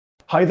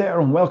Hi there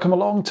and welcome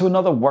along to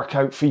another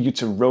workout for you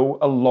to row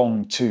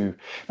along to.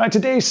 Now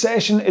today's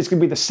session is going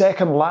to be the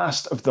second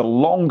last of the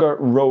longer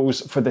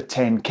rows for the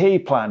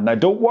 10k plan. Now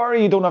don't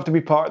worry, you don't have to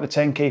be part of the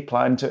 10k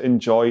plan to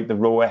enjoy the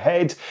row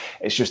ahead.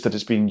 It's just that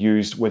it's being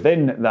used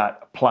within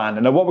that plan.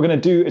 And now what we're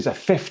going to do is a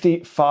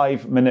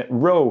 55-minute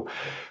row,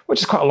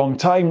 which is quite a long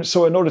time.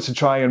 So in order to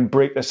try and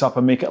break this up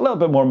and make it a little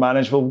bit more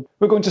manageable,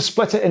 we're going to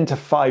split it into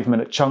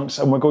 5-minute chunks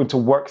and we're going to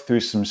work through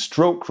some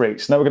stroke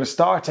rates. Now we're going to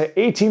start at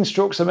 18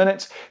 strokes a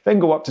minute, then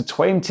go up to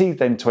 20,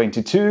 then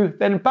 22,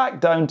 then back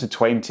down to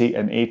 20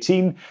 and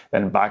 18,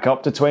 then back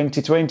up to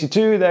 20,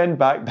 22, then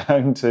back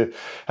down to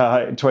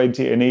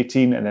 20 and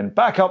 18, and then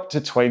back up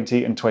to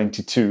 20 and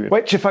 22,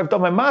 which, if I've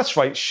done my maths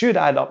right, should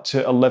add up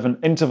to 11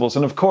 intervals.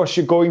 And of course,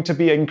 you're going to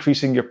be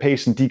increasing your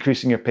pace and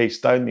decreasing your pace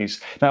down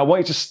these. Now I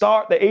want you to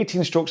start the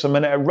 18 strokes a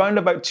minute around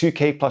about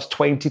 2k plus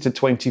 20 to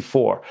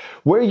 24.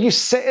 Where you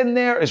sit in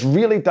there is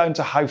really down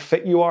to how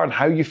fit you are and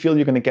how you feel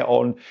you're going to get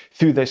on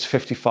through this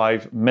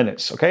 55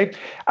 minutes, okay?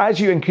 As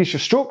you increase your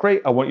stroke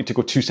rate, I want you to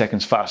go 2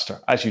 seconds faster.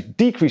 As you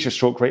decrease your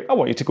stroke rate, I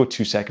want you to go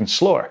 2 seconds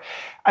slower.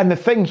 And the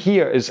thing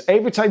here is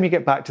every time you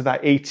get back to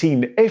that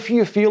 18, if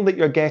you feel that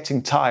you're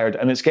getting tired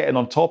and it's getting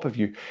on top of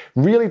you,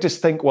 really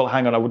just think, well,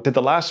 hang on, I did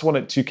the last one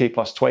at 2k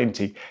plus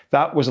 20.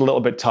 That was a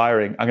little bit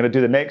tiring. I'm going to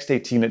do the next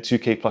 18 at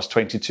 2k plus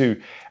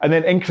 22, and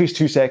then increase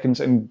 2 seconds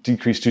and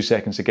decrease 2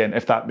 seconds again,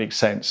 if that makes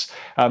sense.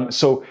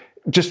 So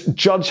just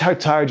judge how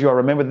tired you are.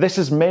 Remember, this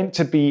is meant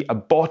to be a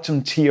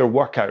bottom tier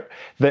workout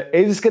that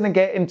is going to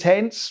get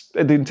intense.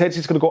 The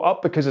intensity is going to go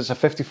up because it's a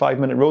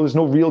 55-minute row. There's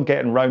no real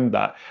getting around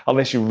that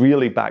unless you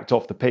really backed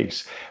off the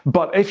pace.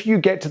 But if you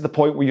get to the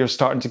point where you're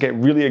starting to get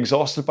really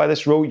exhausted by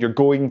this row, you're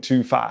going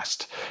too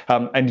fast.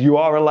 And you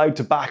are allowed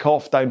to back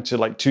off down to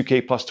like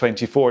 2k plus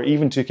 24,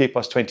 even 2k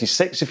plus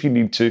 26 if you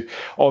need to,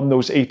 on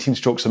those 18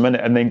 strokes a minute,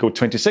 and then go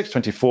 26,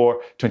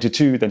 24,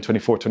 22, then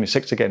 24,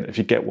 26 again, if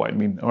you get what I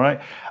mean, all right?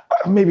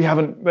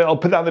 I'll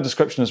put that in the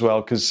description as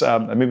well, because I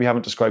maybe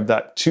haven't described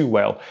that too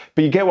well.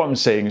 But you get what I'm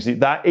saying, is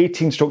that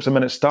 18 strokes a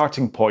minute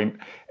starting point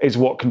is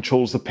what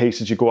controls the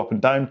pace as you go up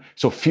and down.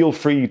 So feel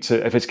free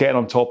to, if it's getting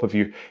on top of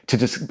you, to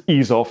just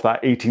ease off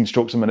that 18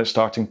 strokes a minute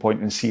starting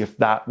point and see if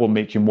that will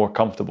make you more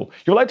comfortable.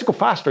 You're allowed to go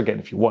faster again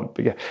if you want,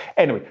 but yeah.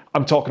 Anyway,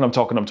 I'm talking.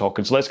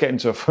 So let's get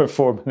into a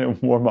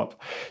 4-minute warm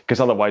up, because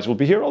otherwise we'll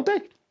be here all day.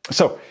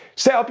 So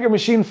set up your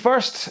machine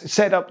first,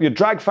 set up your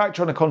drag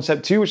factor on a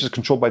Concept 2, which is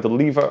controlled by the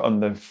lever on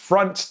the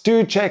front.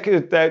 Do check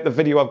out the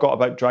video I've got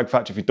about drag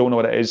factor if you don't know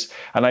what it is,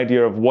 an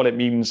idea of what it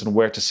means and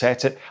where to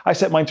set it. I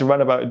set mine to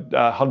run about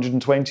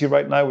 120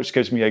 right now, which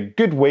gives me a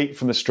good weight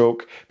from the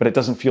stroke, but it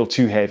doesn't feel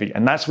too heavy.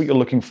 And that's what you're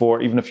looking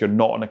for, even if you're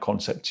not on a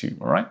Concept 2,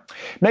 all right?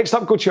 Next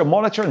up, go to your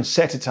monitor and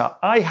set it to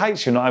eye height,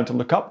 so you're not having to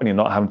look up and you're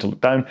not having to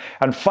look down.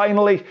 And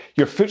finally,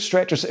 your foot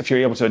stretchers, if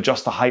you're able to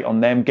adjust the height on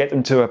them, get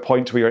them to a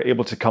point where you're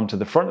able to come to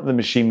the front of the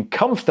machine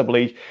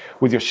comfortably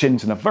with your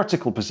shins in a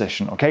vertical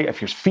position, okay?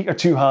 If your feet are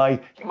too high,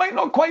 you might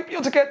not quite be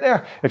able to get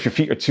there. If your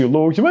feet are too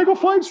low, you might go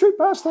flying straight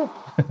past them.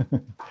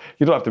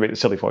 You don't have to make the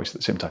silly voice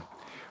at the same time,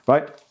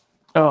 right?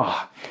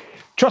 Oh,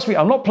 trust me,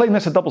 I'm not playing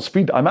this at double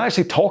speed. I'm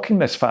actually talking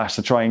this fast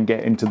to try and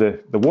get into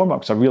the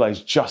warm-up, because I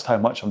realize just how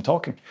much I'm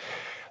talking.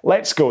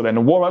 Let's go then.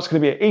 The warm-up's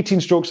going to be at 18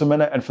 strokes a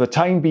minute, and for the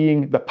time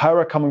being, the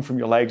power coming from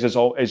your legs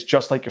is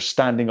just like you're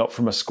standing up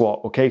from a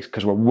squat, okay?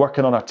 Because we're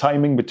working on our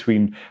timing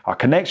between our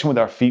connection with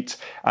our feet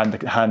and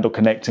the handle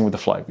connecting with the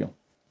flywheel.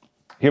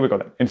 Here we go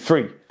then. In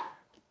 3,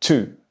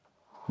 2,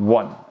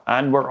 1,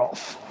 and we're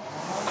off.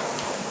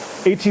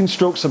 18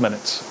 strokes a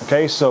minute,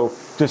 okay? So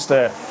just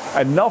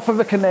enough of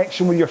the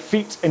connection with your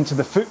feet into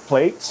the foot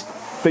plates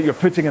that you're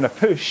putting in a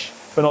push,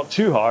 but not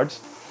too hard,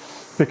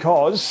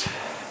 because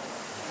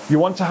you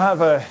want to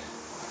have an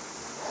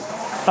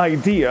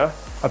idea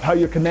of how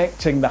you're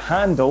connecting the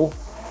handle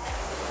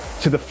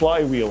to the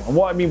flywheel. And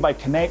what I mean by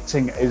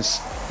connecting is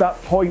that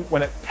point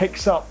when it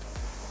picks up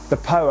the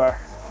power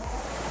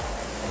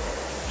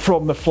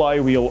from the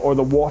flywheel or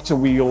the water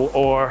wheel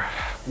or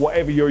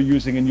whatever you're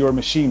using in your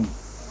machine.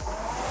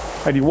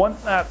 And you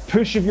want that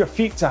push of your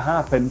feet to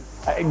happen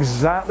at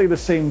exactly the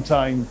same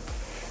time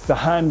the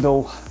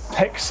handle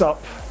picks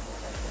up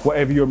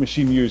whatever your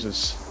machine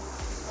uses.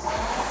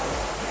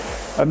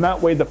 And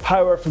that way the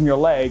power from your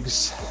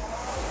legs,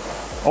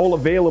 all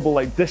available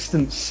like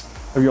distance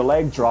of your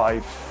leg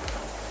drive,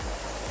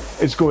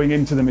 is going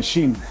into the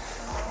machine.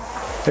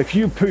 If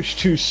you push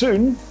too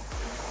soon,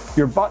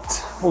 your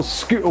butt will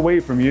scoot away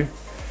from you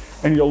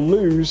and you'll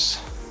lose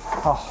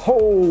a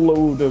whole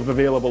load of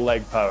available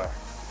leg power.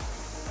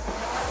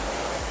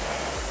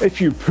 If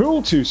you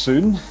pull too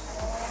soon,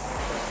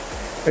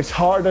 it's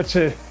harder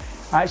to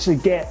actually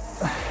get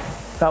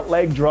that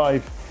leg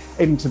drive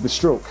into the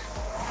stroke.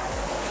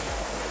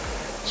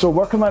 So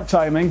work on that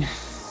timing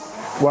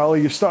while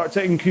you start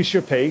to increase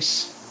your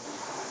pace.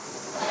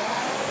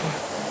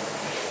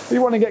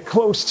 You want to get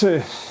close to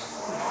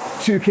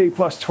 2k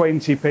plus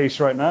 20 pace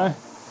right now.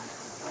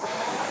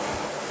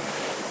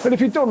 But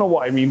if you don't know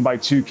what I mean by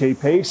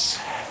 2k pace,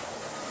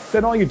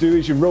 then all you do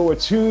is you row a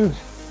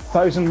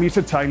 2,000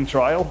 meter time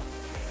trial,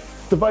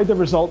 divide the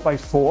result by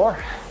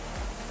 4,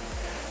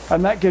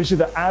 And that gives you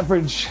the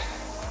average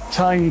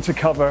time to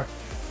cover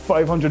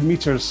 500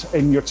 meters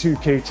in your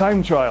 2K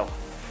time trial.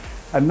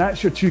 And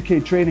that's your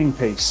 2K training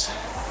pace.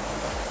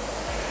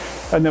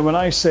 And then when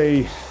I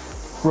say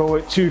row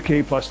at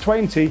 2K plus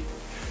 20,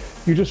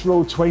 you just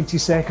row 20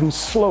 seconds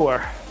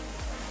slower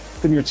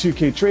than your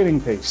 2K training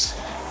pace.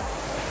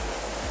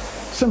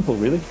 Simple,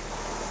 really.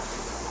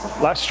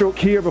 Last stroke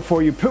here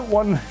before you put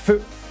one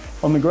foot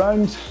on the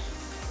ground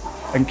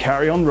and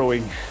carry on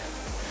rowing.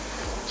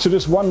 So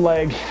just one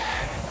leg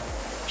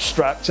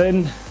strapped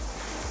in,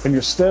 and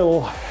you're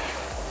still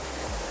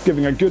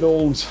giving a good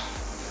old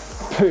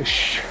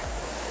push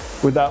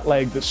with that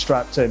leg that's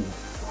strapped in.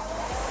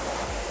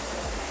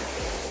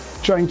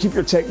 Try and keep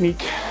your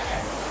technique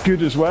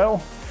good as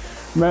well.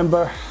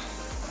 Remember,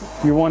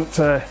 you want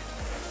a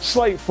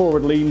slight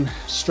forward lean,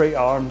 straight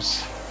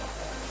arms,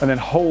 and then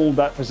hold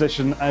that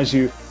position as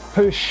you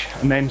push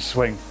and then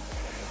swing.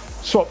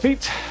 Swap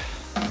feet.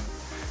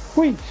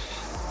 Whee.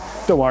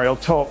 Don't worry, I'll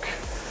talk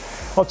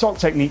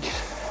technique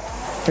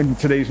in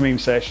today's main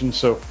session,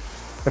 so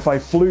if I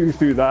flew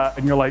through that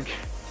and you're like,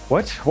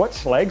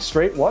 what, legs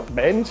straight, what,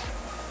 bend?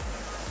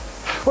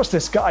 What's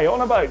this guy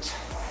on about?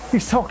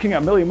 He's talking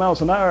a million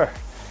miles an hour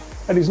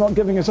and he's not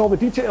giving us all the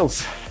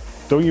details.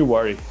 Don't you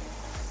worry.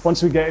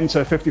 Once we get into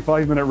a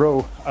 55-minute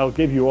row, I'll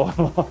give you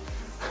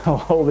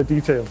all the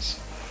details.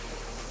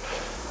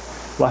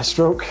 Last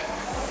stroke.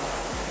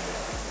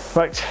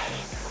 Right,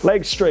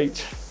 legs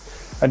straight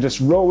and just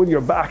row with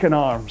your back and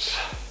arms.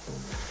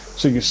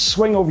 So you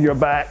swing over your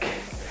back,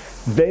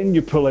 then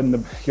you pull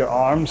in your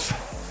arms,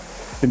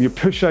 then you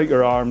push out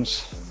your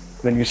arms,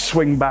 then you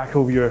swing back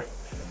over your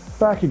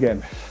back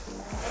again.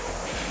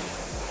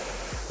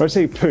 When I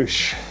say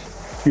push,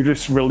 you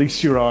just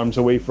release your arms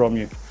away from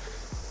you.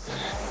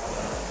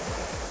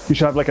 You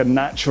should have like a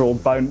natural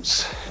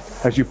bounce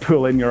as you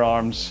pull in your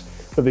arms,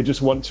 but they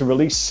just want to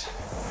release.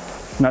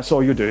 And that's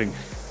all you're doing.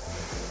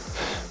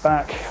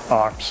 Back,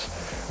 arms.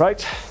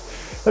 Right,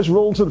 let's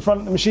roll to the front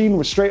of the machine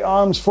with straight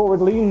arms,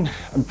 forward lean,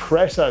 and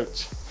press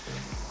out.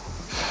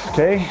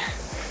 Okay,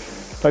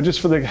 now just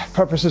for the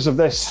purposes of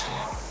this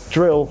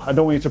drill, I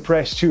don't want you to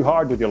press too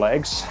hard with your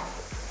legs,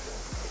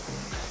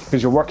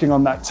 because you're working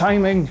on that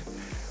timing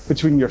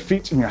between your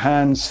feet and your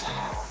hands,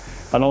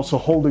 and also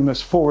holding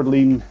this forward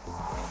lean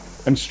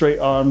and straight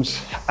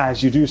arms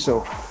as you do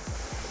so.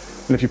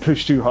 And if you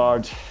push too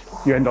hard,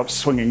 you end up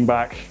swinging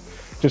back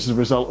just as a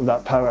result of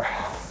that power.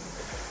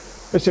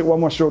 Let's take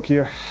one more stroke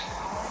here,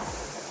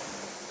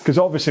 because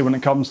obviously when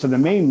it comes to the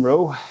main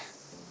row,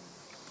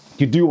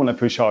 you do want to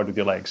push hard with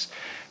your legs,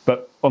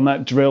 but on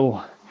that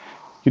drill,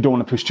 you don't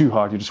want to push too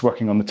hard. You're just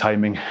working on the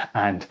timing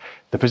and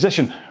the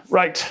position.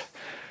 Right,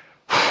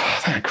 I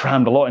think I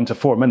crammed a lot into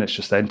 4 minutes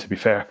just then, to be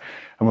fair,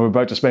 and we're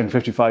about to spend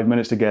 55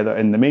 minutes together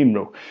in the main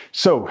row.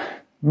 So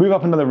move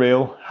up into the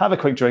rail, have a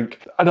quick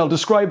drink, and I'll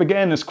describe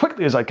again as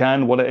quickly as I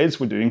can what it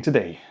is we're doing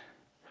today.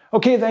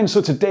 Okay then,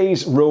 so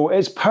today's row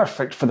is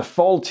perfect for the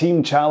Fall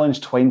Team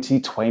Challenge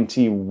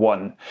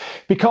 2021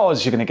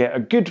 because you're going to get a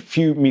good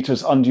few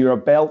meters under your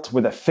belt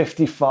with a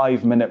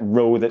 55-minute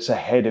row that's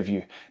ahead of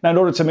you. Now, in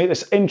order to make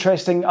this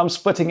interesting, I'm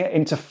splitting it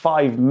into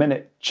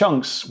 5-minute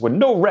chunks with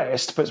no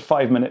rest, but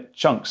 5-minute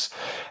chunks.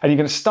 And you're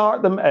going to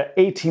start them at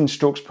 18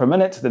 strokes per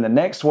minute, then the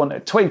next one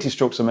at 20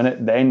 strokes a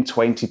minute, then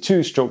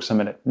 22 strokes a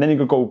minute. And then you're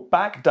going to go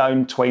back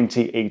down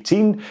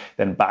 2018,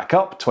 then back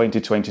up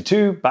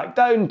 2022, back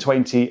down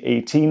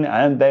 2018,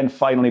 and then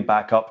finally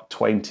back up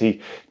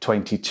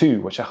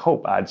 2022, which I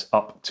hope adds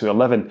up to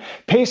 11.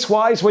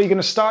 Pace-wise, well, you're going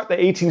to start the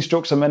 18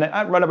 strokes a minute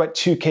at around about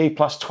 2K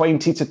plus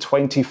 20 to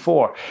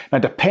 24. Now,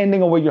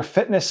 depending on where your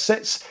fitness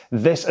sits,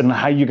 this and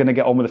how you're going to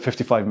get on with a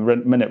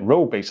 55-minute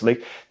row,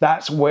 basically,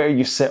 that's where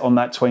you sit on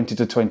that 20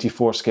 to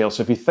 24 scale.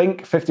 So if you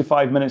think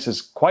 55 minutes is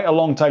quite a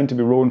long time to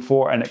be rowing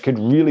for, and it could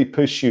really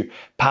push you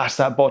past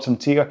that bottom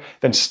tier,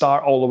 then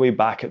start all the way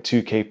back at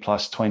 2K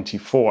plus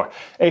 24.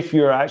 If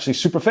you're actually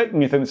super fit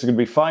and you think this is going to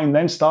be fine,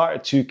 then start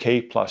at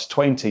 2K plus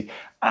 20.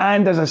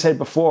 And as I said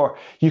before,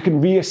 you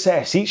can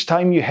reassess each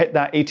time you hit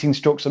that 18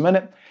 strokes a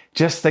minute.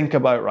 Just think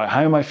about, right,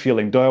 how am I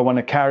feeling? Do I want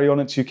to carry on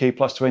at 2K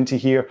plus 20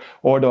 here,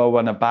 or do I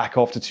want to back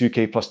off to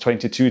 2K plus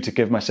 22 to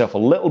give myself a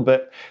little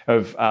bit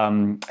of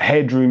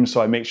headroom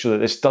so I make sure that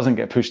this doesn't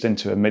get pushed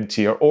into a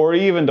mid-tier, or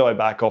even do I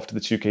back off to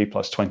the 2K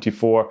plus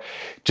 24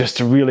 just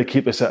to really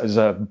keep this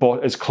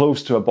as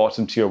close to a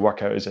bottom tier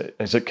workout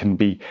as it can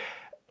be.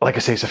 Like I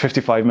say, it's a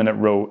 55-minute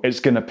row. It's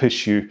going to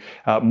push you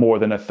more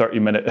than a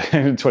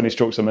 30-minute, 20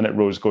 strokes a minute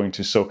row is going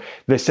to. So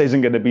this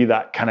isn't going to be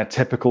that kind of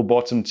typical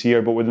bottom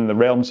tier, but within the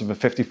realms of a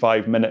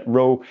 55-minute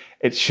row,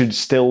 it should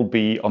still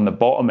be on the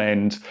bottom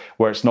end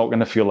where it's not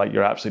going to feel like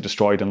you're absolutely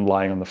destroyed and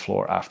lying on the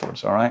floor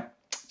afterwards, all right?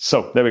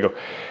 So there we go.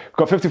 We've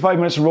got 55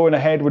 minutes of rowing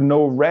ahead with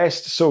no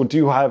rest, so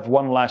do have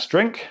one last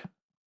drink.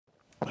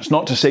 It's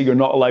not to say you're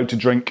not allowed to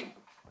drink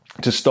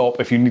to stop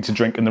if you need to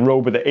drink in the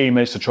row, but the aim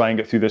is to try and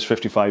get through this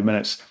 55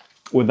 minutes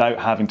without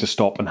having to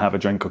stop and have a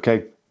drink,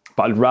 okay?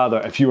 But I'd rather,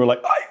 if you were like,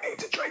 I need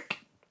to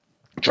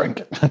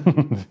drink.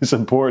 It's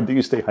important that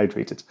you stay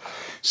hydrated.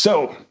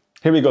 So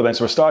here we go then.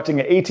 So we're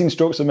starting at 18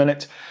 strokes a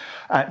minute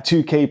at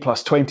 2K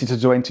plus 20 to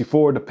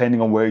 24,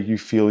 depending on where you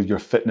feel your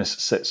fitness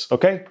sits,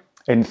 okay?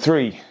 In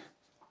 3,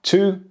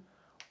 2,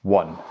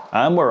 1,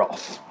 and we're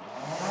off.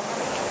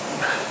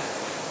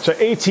 So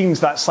 18's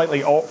that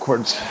slightly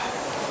awkward,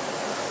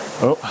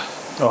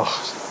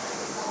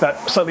 that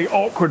slightly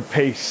awkward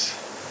pace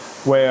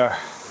where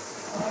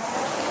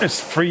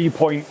it's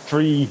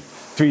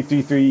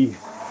 3.3333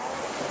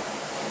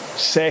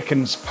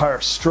 seconds per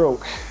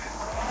stroke.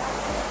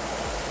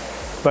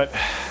 But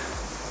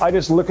I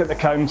just look at the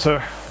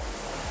counter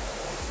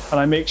and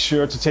I make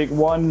sure to take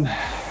one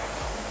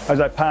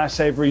as I pass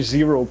every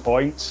 0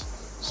 point.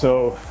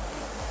 So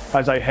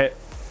as I hit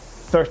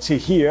 30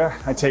 here,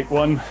 I take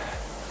one,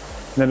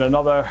 and then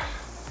another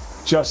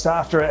just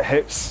after it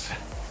hits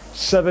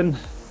 7,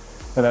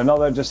 and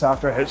another just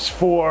after it hits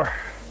 4,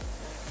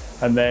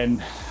 and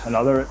then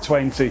another at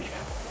 20.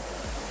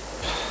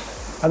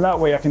 And that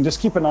way I can just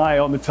keep an eye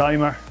on the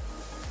timer,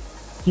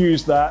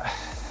 use that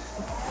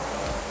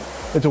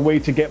as a way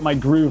to get my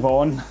groove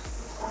on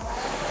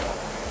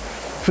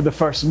for the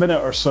first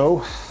minute or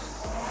so.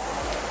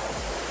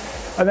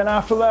 And then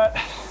after that,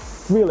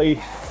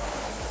 really,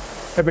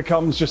 it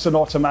becomes just an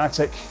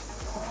automatic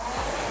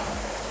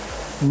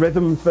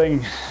rhythm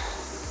thing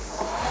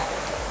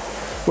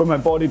where my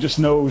body just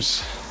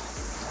knows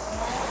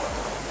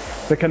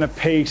the kind of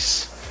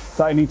pace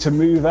that I need to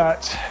move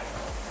at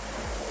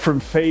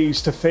from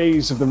phase to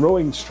phase of the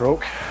rowing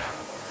stroke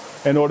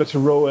in order to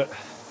row at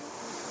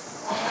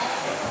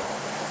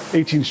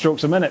 18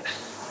 strokes a minute.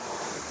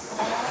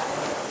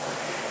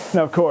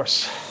 Now, of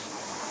course,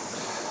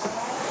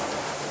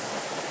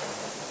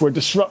 we're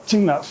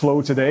disrupting that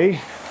flow today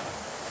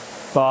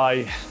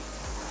by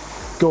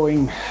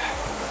going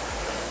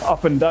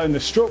up and down the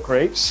stroke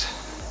rates,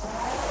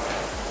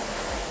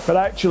 but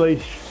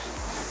actually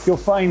you'll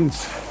find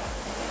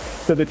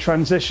that the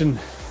transition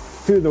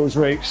through those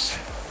rates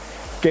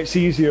gets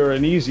easier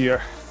and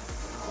easier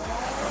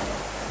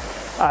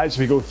as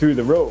we go through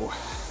the row.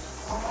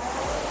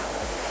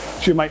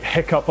 So you might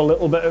hiccup a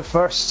little bit at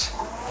first,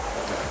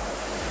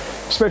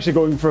 especially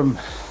going from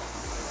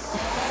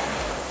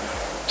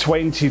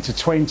 20 to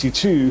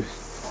 22,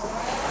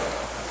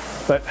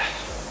 but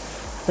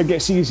it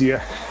gets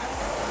easier.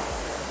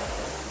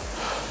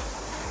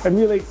 And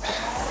really,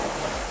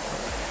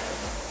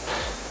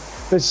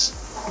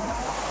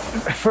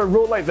 for a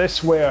row like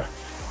this where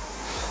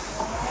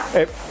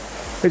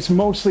it's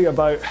mostly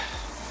about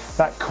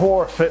that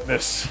core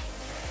fitness,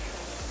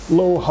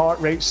 low heart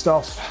rate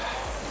stuff,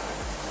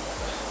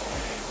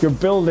 you're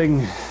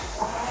building,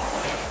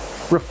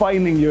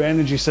 refining your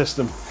energy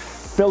system,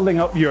 building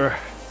up your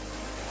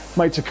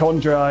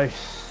mitochondria,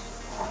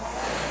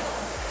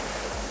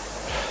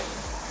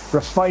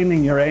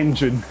 refining your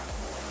engine,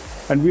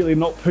 and really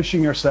not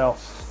pushing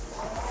yourself.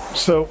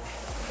 So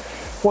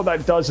what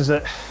that does is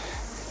it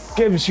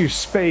gives you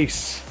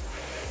space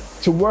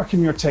to work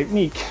in your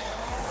technique,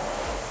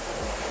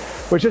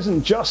 which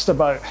isn't just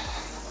about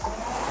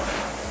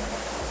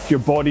your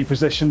body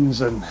positions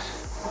and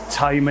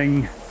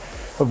timing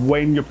of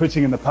when you're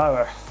putting in the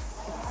power,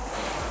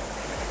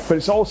 but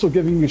it's also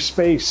giving you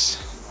space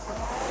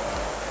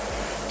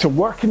to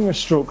work in your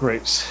stroke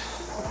rates,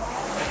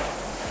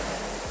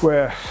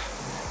 where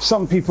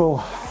some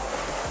people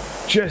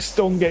just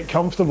don't get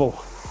comfortable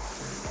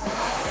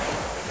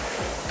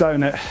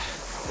down at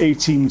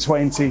 18,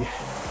 20,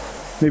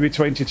 maybe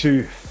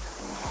 22.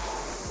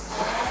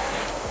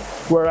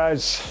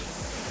 Whereas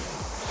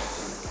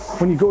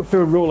when you go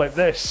through a row like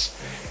this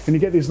and you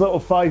get these little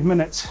 5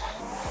 minutes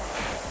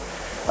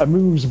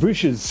moves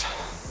bushes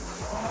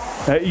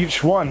at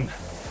each one,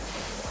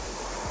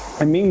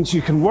 it means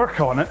you can work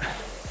on it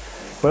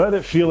without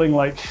it feeling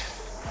like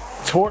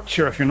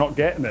torture if you're not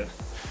getting it.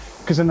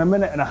 Because in a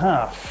minute and a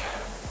half,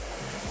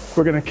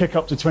 we're going to kick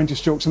up to 20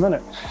 strokes a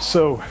minute.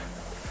 So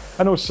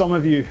I know some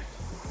of you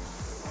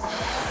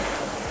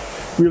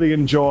really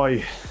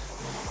enjoy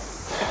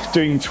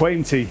doing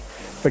 20,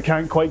 but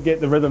can't quite get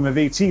the rhythm of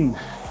 18.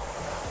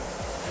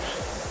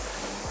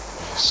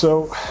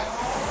 So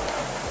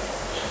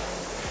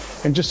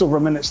in just over a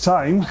minute's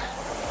time,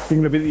 you're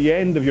going to be at the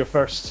end of your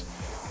first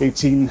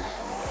 18,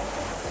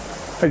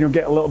 and you'll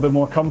get a little bit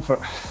more comfort.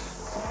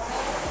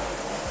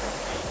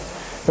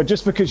 But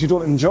just because you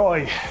don't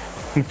enjoy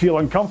and feel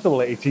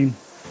uncomfortable at 18,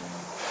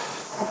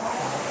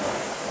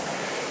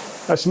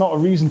 that's not a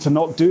reason to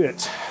not do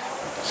it.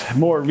 It's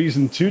more a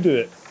reason to do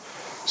it,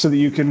 so that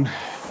you can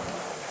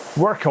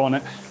work on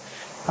it,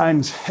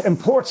 and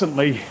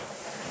importantly,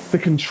 the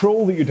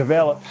control that you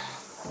develop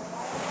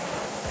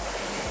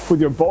with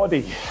your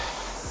body,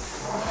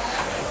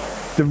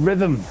 the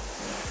rhythm,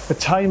 the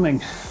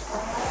timing,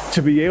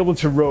 to be able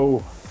to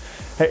row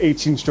at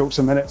 18 strokes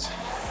a minute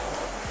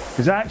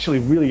is actually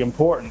really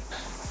important.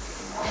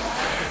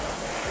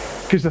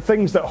 Because the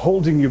things that are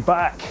holding you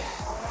back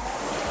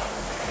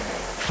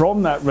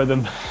from that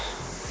rhythm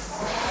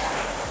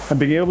and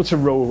being able to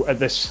row at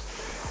this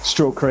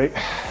stroke rate,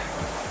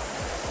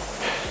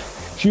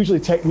 it's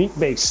usually technique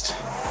based.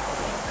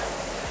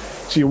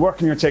 So you're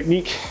working your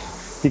technique,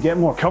 you get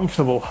more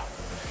comfortable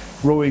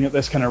rowing at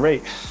this kind of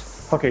rate.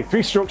 Okay,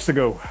 3 strokes to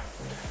go.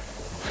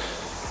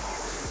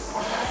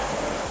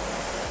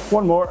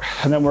 One more,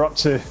 and then we're up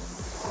to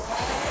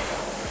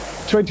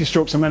 20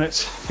 strokes a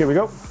minute. Here we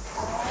go.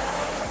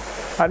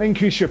 And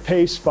increase your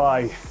pace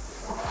by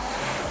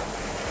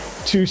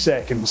 2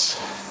 seconds.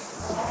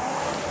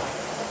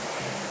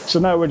 So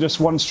now we're just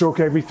 1 stroke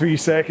every 3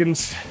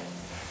 seconds.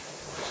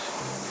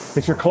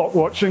 If you're clock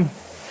watching,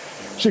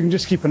 so you can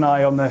just keep an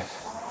eye on the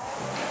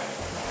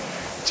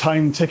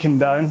time ticking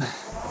down.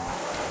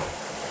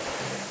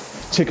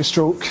 Take a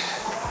stroke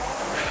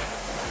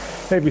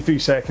every 3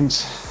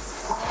 seconds.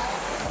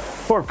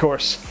 Or of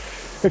course,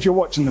 if you're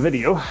watching the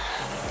video,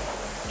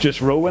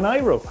 just row when I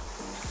row.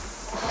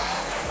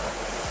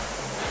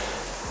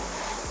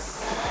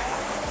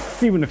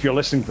 Even if you're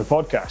listening to the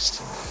podcast,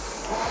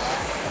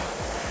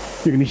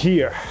 you can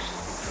hear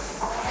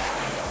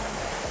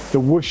the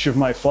whoosh of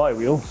my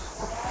flywheel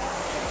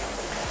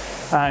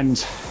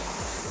and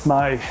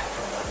my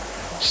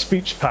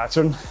speech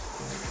pattern,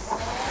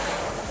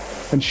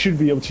 and should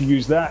be able to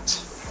use that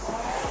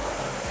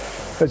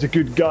as a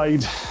good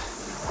guide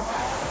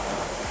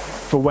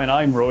for when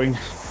I'm rowing,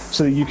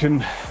 so that you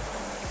can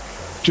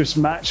just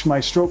match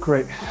my stroke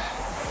rate.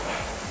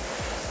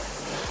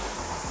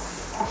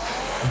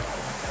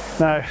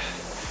 Now,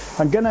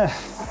 I'm gonna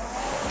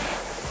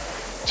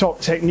talk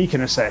technique in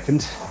a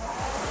second,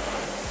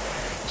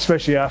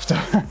 especially after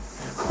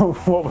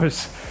what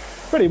was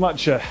pretty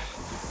much a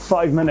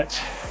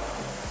 5-minute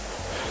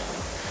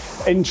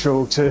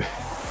intro to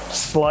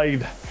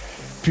slide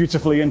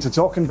beautifully into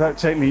talking about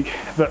technique.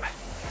 But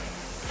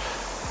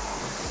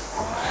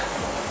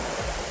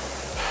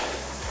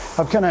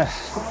I've kind of,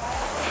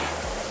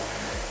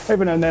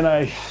 every now and then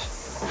I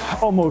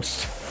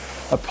almost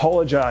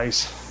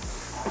apologize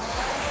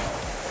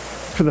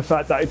for the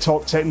fact that I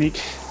talk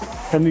technique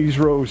in these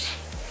rows.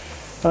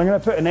 And I'm going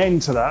to put an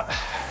end to that.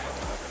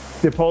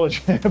 The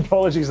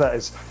apologies that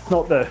is,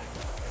 not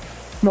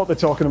the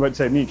talking about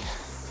technique.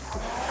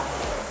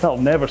 That'll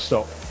never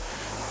stop.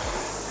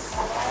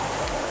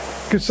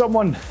 Because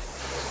someone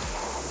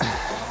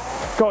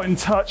got in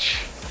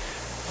touch,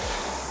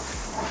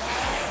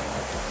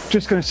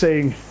 just kind of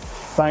saying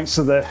thanks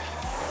to the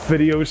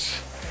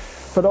videos,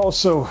 but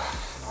also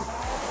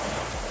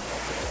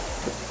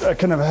a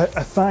kind of a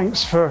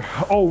thanks for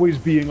always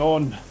being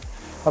on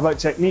about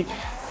technique.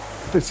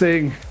 They're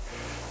saying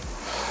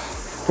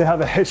they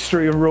have a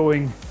history of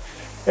rowing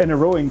in a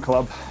rowing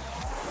club.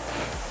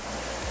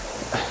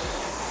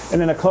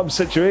 And in a club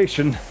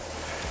situation,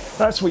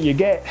 that's what you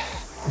get,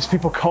 is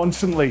people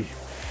constantly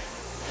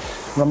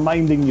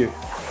reminding you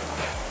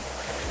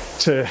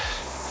to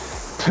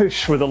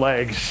push with the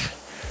legs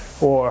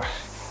or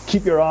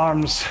keep your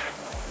arms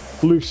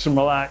loose and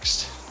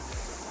relaxed.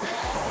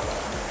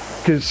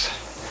 Because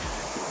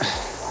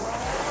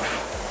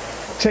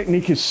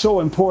technique is so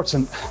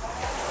important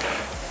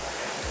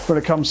when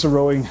it comes to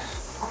rowing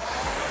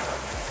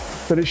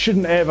that it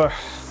shouldn't ever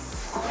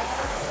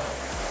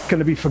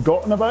kind of be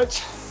forgotten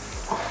about.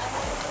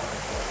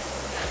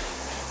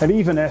 And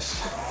even if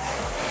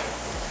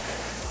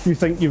you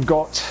think you've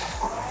got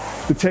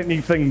the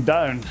technique thing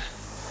down,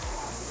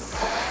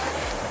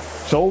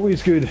 it's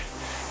always good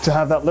to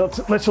have that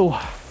little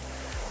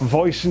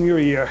voice in your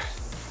ear,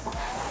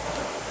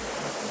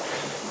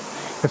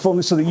 if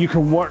only so that you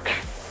can work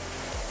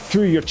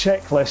through your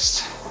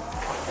checklist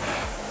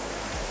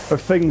of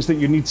things that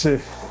you need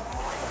to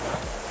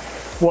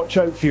watch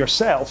out for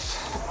yourself,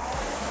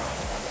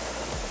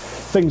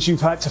 things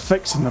you've had to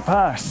fix in the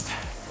past.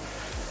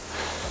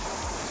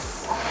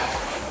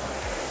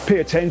 Pay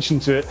attention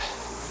to it.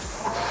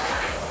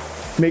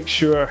 Make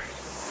sure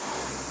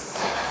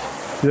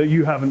that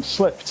you haven't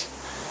slipped.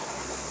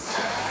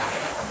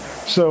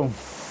 So,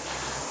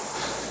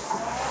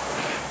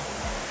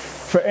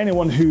 for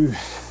anyone who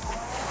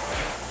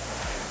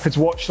has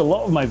watched a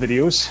lot of my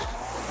videos,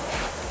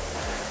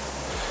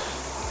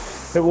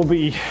 it will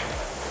be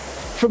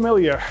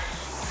familiar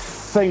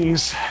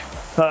things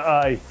that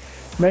I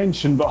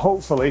mention, but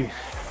hopefully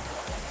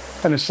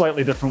in a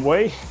slightly different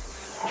way.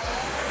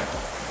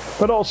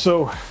 But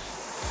also,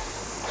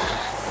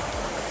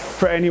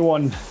 for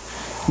anyone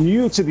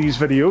new to these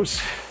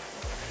videos,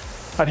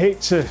 I'd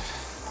hate to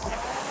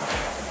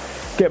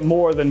get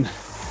more than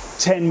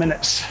 10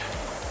 minutes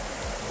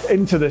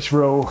into this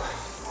row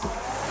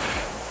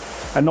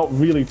and not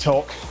really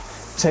talk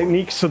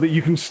technique, so that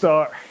you can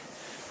start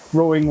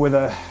rowing with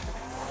a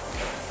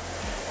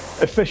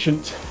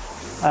efficient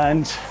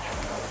and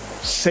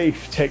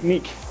safe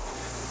technique.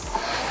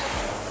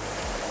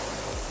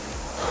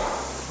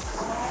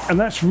 And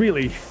that's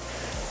really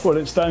what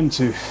it's down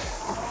to,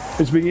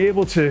 is being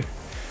able to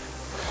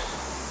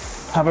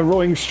have a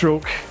rowing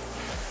stroke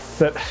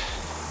that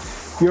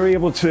you're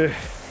able to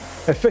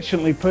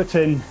efficiently put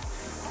in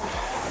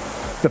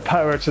the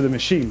power to the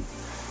machine,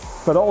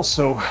 but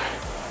also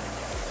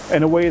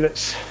in a way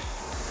that's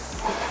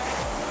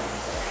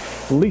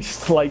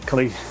least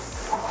likely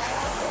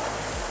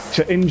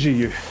to injure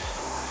you.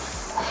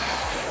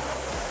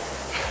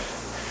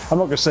 I'm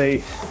not going to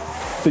say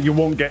that you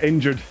won't get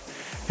injured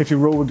if you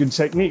row with good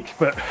technique,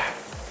 but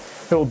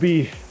it'll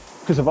be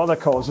because of other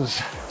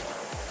causes.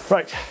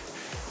 Right,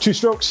 2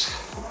 strokes.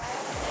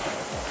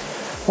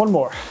 1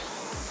 more.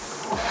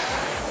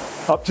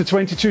 Up to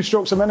 22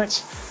 strokes a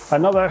minute.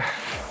 Another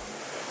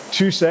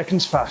 2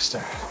 seconds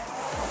faster.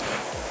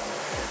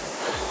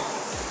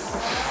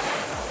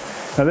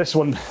 Now this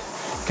one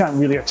can't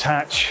really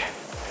attach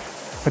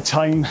a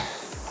time,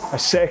 a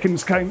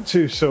seconds count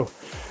to, so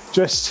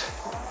just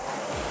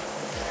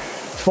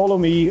follow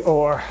me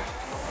or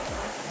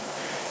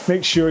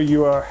make sure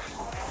you are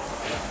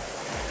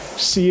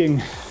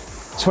seeing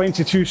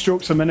 22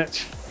 strokes a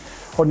minute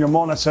on your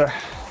monitor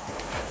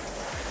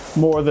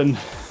more than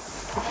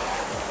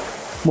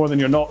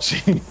you're not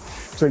seeing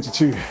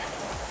 22.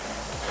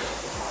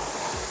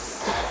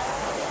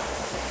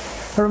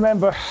 And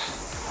remember,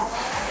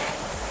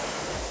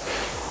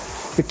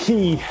 the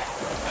key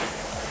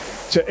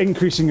to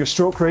increasing your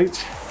stroke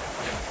rate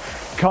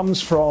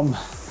comes from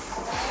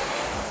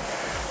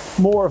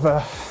more of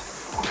a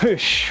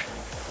push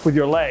with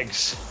your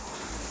legs.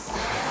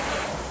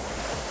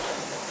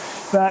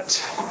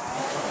 That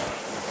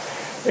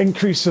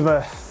increase of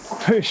a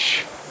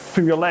push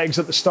from your legs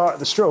at the start of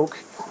the stroke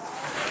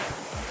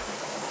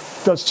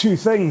does 2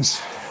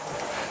 things.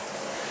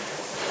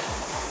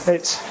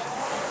 It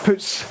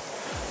puts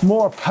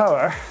more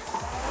power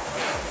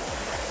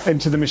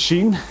into the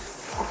machine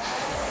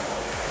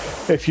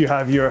if you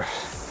have your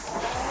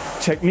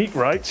technique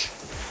right,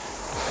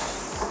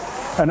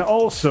 and it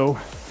also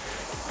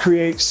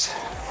creates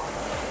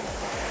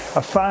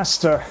a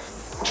faster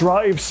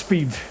drive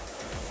speed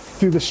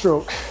through the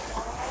stroke.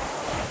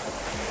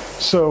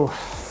 So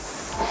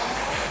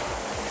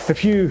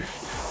if you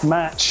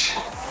match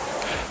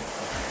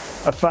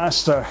a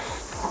faster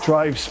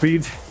drive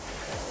speed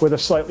with a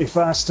slightly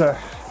faster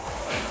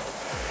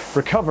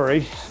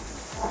recovery,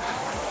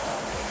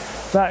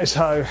 that is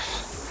how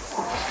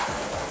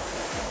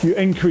you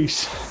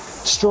increase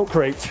stroke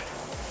rate.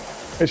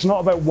 It's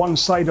not about one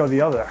side or the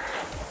other.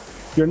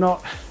 You're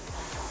not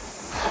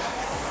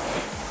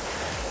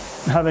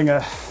having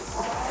a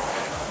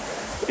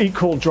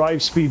equal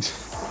drive speed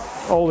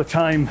all the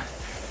time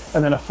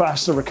and then a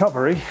faster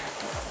recovery,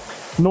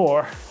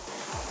 nor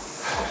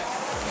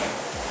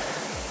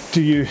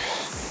do you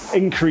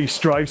increase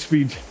drive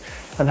speed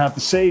and have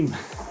the same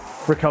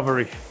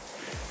recovery.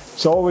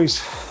 It's always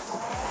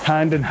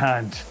hand in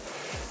hand.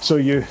 So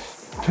you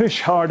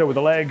push harder with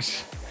the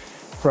legs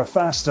for a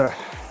faster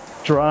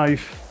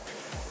drive,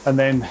 and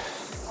then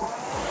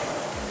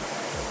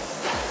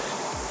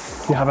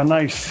you have a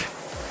nice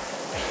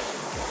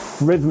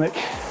rhythmic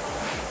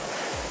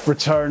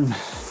return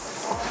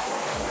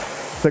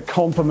that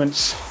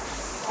complements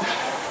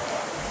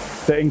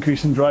the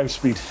increase in drive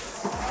speed.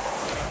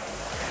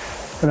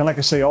 And then, like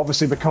I say,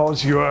 obviously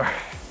because you're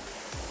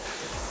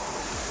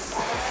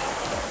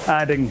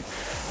adding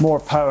more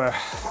power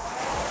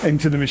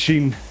into the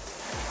machine,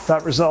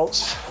 that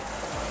results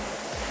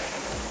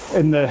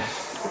in the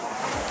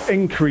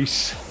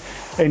increase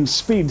in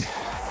speed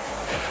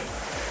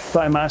that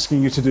I'm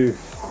asking you to do.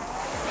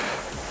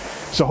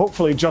 So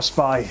hopefully just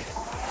by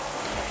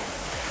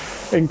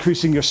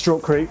increasing your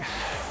stroke rate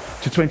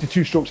to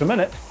 22 strokes a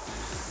minute,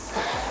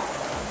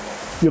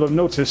 you'll have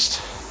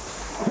noticed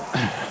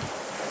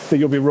that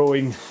you'll be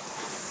rowing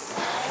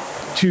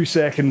 2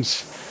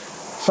 seconds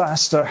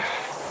faster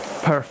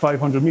per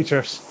 500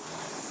 meters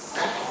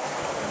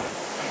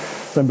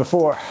than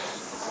before.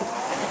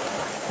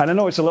 And I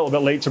know it's a little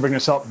bit late to bring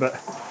this up, but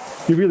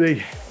you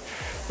really,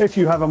 if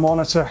you have a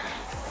monitor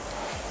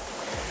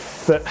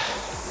that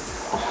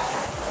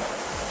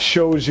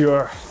shows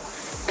your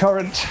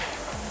current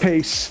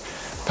pace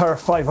per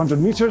 500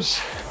 meters,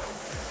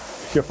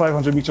 your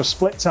 500 meter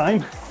split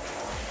time,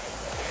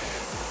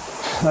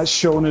 that's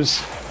shown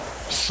as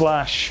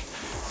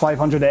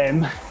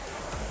 /500m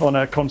on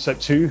a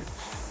Concept 2,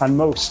 and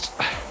most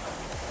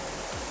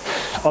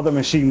other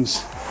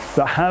machines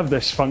that have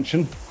this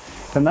function,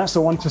 then that's the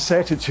one to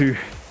set it to.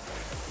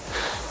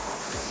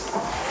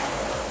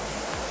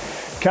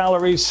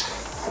 Calories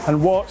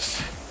and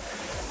watts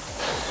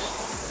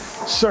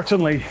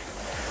certainly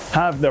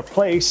have their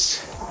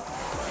place,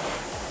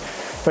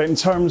 but in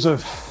terms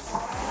of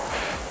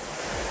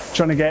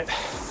trying to get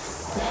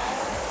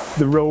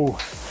the row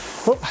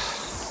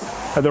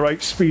at the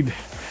right speed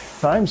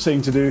that I'm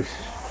saying to do,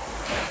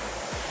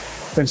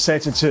 then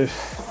set it to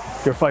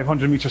your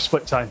 500 meter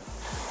split time.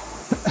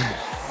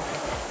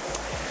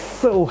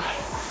 Little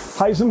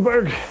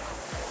Heisenberg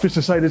just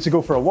decided to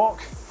go for a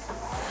walk.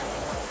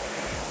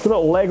 The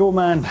little Lego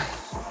man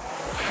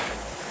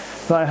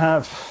that I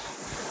have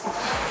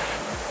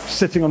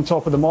sitting on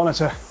top of the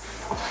monitor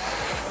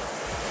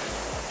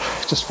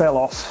just fell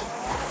off.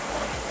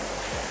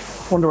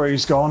 Wonder where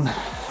he's gone.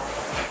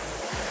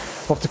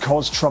 Off to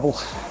cause trouble.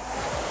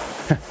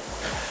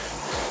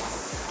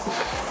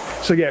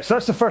 So yeah, so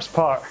that's the first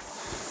part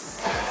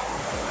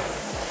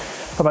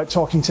about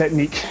talking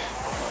technique,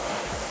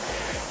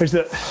 is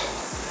that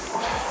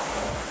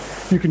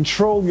you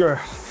control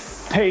your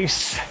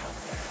pace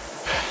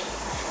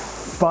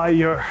by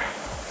your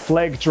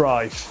leg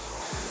drive,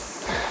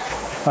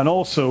 and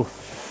also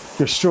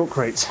your stroke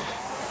rate.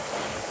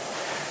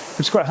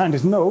 Which is quite handy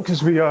to know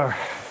because we are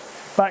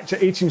back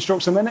to 18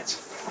 strokes a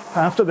minute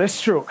after this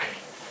stroke.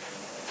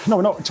 No,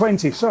 not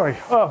 20, sorry.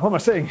 Oh, what am I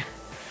saying?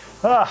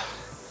 Got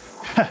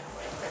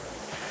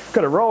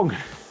it wrong.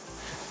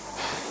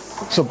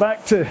 So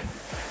back to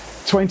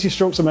 20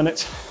 strokes a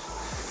minute.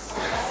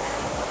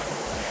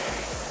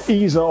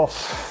 Ease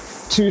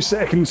off 2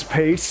 seconds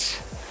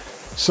pace.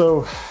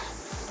 So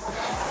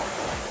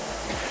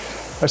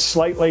a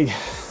slightly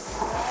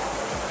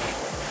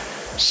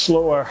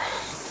slower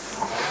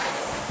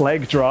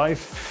leg drive,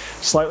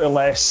 slightly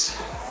less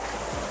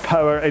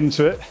power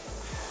into it.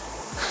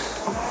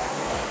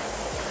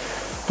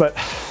 But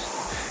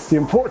the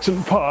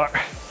important part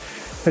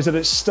is that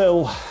it's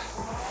still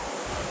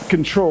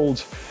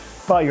controlled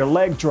by your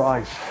leg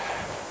drive,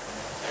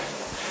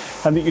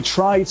 and that you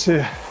try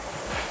to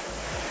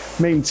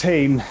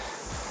maintain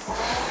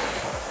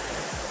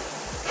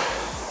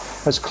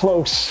as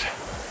close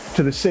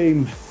to the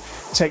same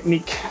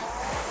technique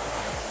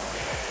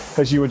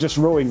as you were just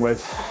rowing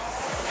with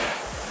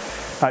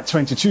at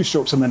 22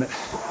 strokes a minute.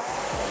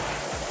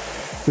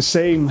 The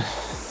same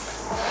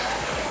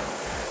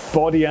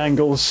body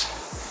angles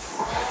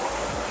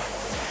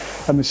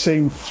and the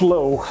same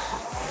flow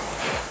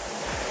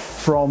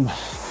from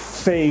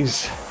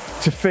phase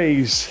to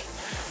phase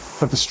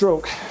of the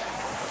stroke.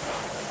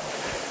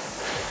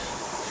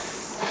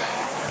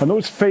 And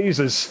those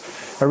phases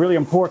are really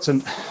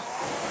important.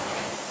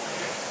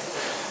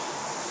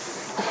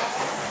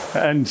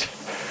 And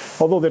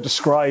although they're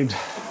described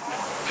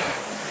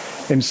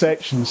in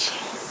sections,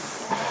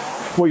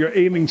 what you're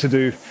aiming to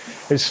do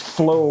is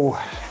flow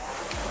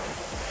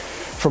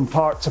from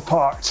part to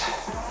part.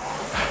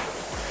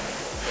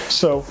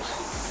 So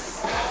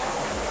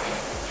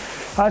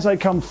as I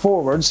come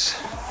forwards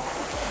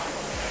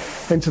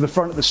into the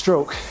front of the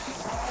stroke,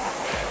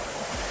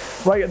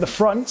 right at the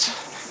front,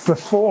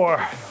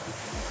 before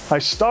I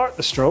start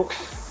the stroke,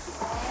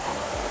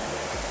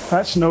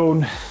 that's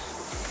known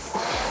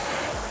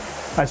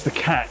as the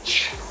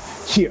catch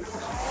here.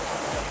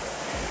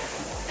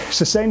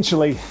 It's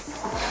essentially,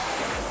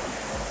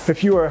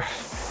 if you were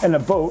in a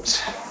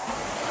boat,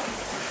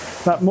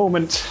 that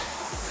moment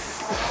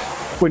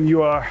when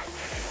you are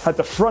at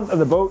the front of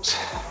the boat,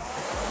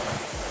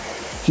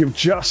 you've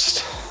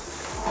just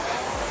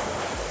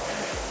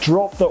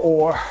dropped the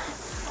oar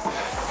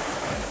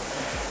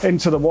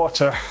into the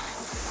water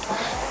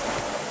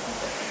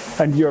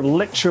and you're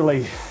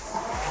literally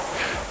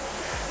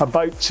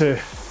about to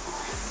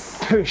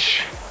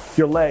push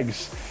your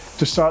legs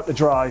to start the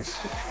drive.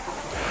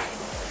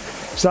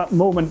 It's that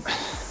moment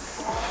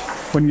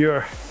when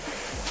you're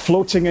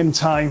floating in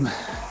time.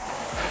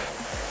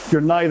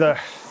 You're neither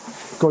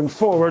going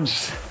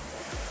forwards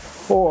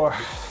or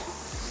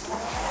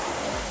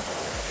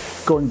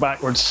going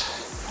backwards.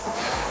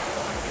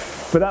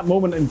 But that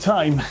moment in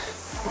time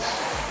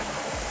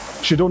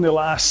should only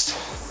last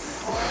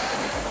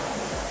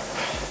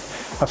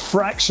a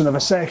fraction of a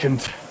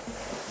second,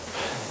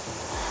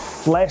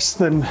 less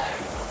than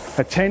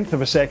a tenth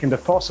of a second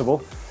if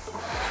possible.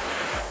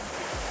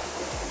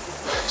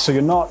 So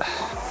you're not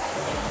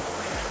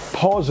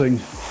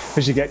pausing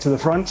as you get to the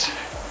front.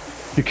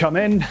 You come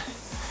in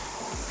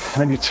and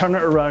then you turn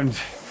it around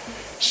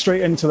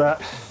straight into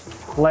that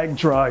leg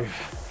drive.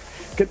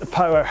 Get the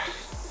power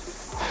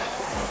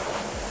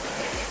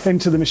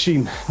into the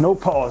machine, no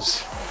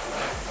pause.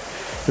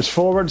 Just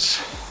forwards,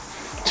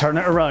 turn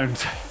it around.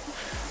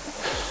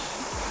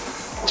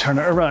 Turn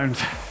it around,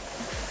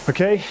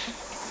 okay?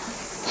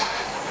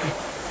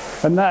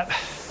 And that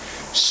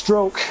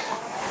stroke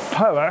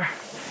power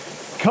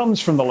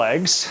comes from the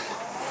legs,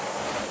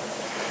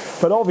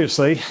 but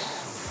obviously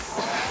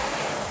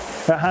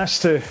it has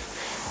to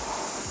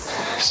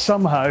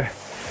somehow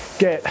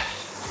get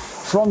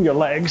from your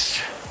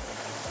legs,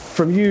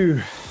 from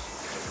you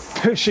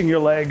pushing your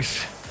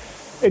legs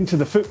into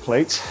the foot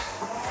plate,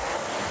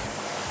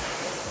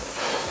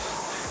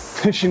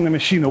 pushing the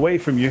machine away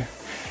from you,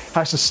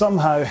 has to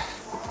somehow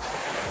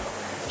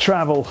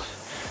travel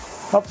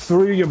up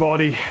through your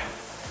body,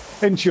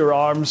 into your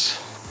arms,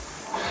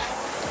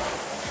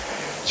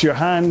 to your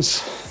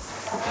hands,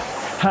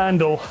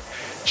 handle,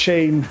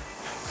 chain,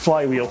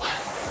 flywheel,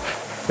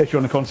 if you're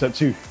on the concept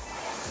too.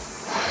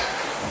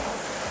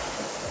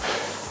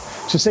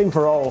 It's the same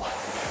for all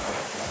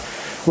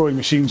rowing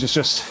machines. It's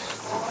just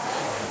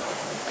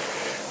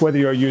whether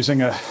you're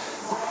using a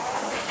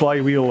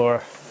flywheel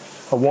or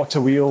a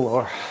water wheel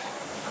or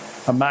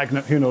a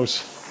magnet, who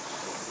knows.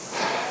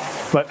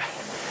 But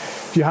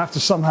you have to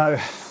somehow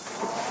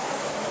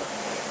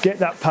get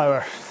that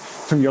power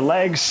from your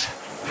legs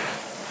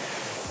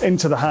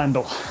into the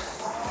handle.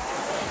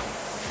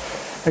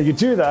 And you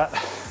do that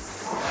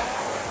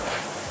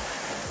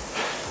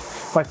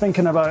by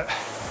thinking about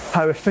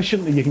how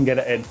efficiently you can get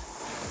it in.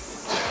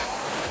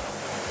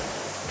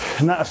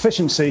 And that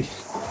efficiency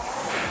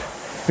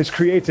is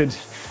created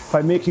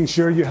by making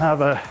sure you have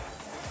a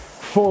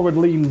forward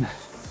lean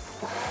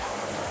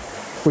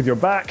with your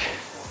back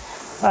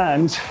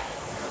and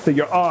that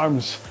your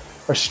arms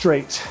are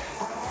straight.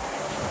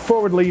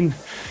 Forward lean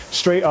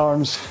straight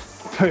arms,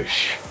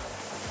 push.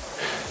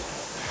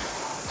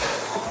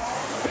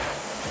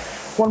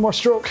 One more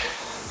stroke.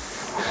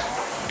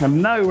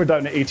 And now we're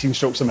down to 18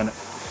 strokes a minute.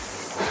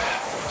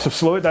 So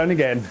slow it down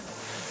again.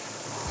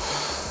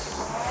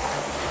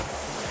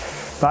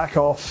 Back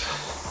off.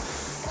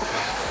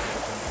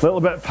 A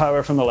little bit of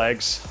power from the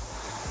legs.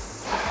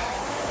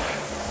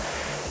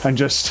 And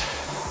just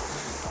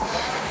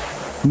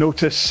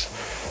notice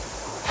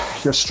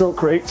your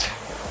stroke rate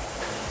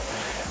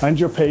and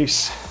your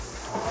pace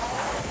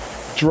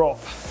drop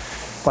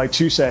by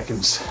 2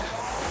 seconds.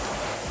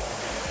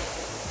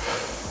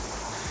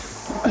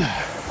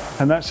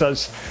 And that's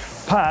us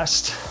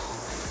past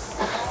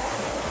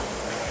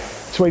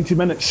 20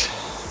 minutes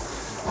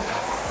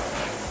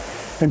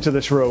into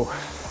this row,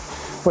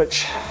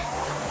 which,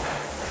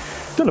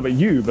 I don't know about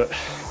you, but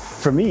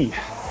for me,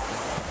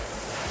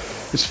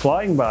 is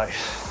flying by.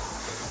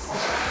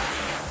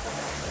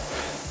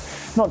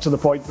 Not to the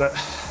point that,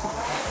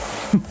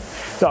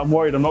 that I'm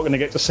worried I'm not going to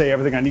get to say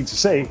everything I need to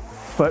say,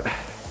 but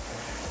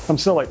I'm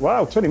still like,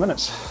 wow, 20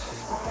 minutes.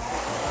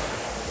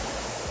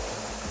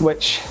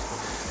 Which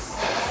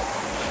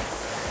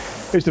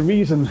is the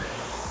reason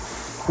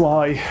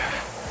why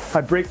I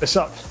break this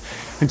up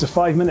into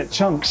 5-minute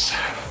chunks.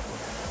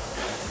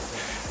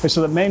 Is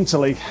so that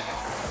mentally,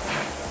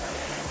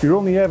 you're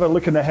only ever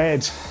looking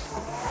ahead,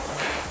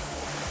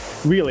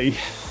 really,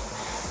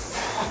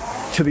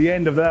 to the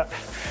end of that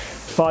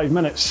 5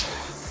 minutes.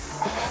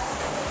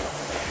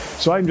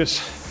 So I'm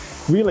just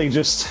really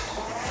just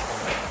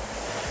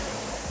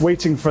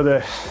waiting for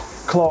the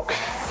clock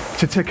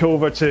to tick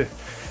over to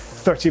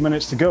 30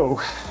 minutes to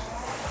go.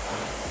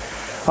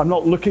 I'm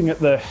not looking at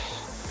the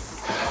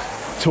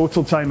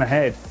total time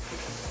ahead.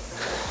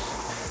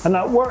 And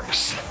that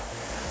works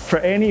for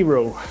any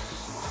row.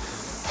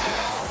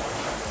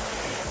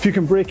 If you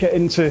can break it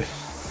into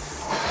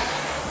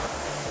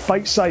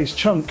bite-sized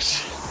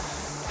chunks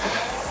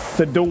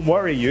that don't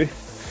worry you,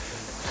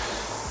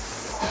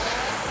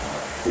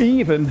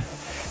 even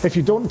if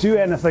you don't do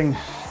anything,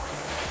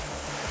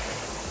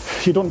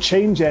 you don't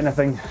change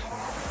anything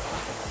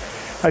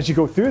as you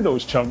go through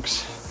those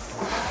chunks,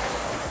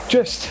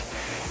 just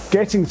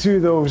getting through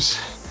those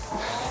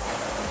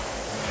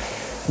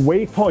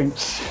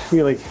waypoints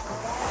really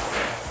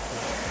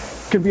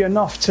can be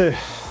enough to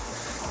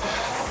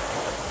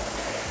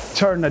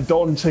turn a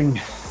daunting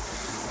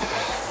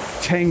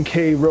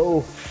 10k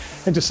row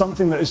into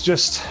something that is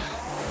just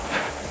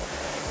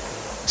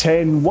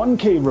 10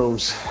 1k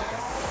rows.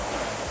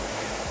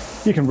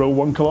 You can row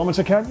 1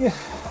 kilometer, can't you?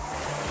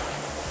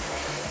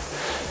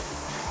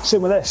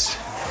 Same with this.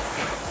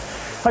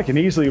 I can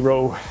easily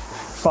row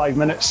 5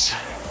 minutes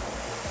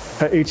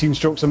at 18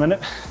 strokes a minute,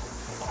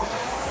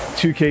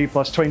 2k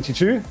plus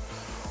 22.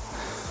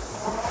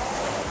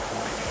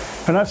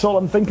 And that's all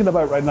I'm thinking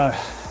about right now.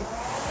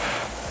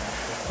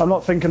 I'm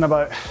not thinking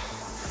about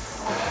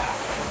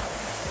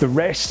the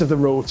rest of the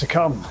row to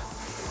come.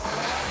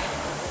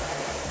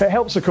 It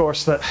helps, of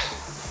course, that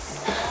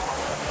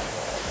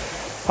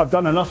I've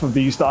done enough of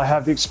these that I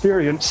have the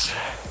experience,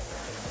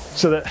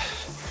 so that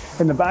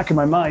in the back of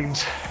my mind,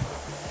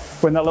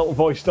 when that little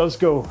voice does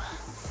go,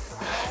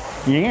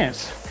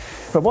 yes,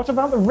 but what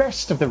about the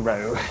rest of the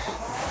row?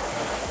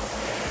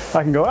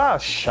 I can go, ah,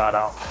 shut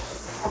up.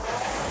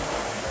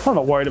 I'm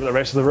not worried about the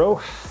rest of the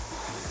row,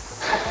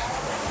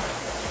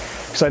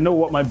 because I know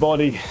what my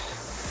body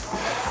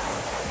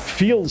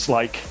feels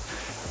like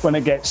when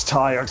it gets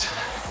tired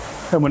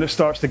and when it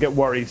starts to get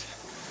worried.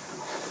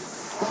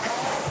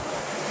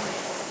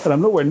 And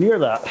I'm nowhere near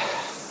that.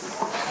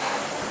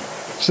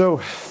 So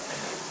I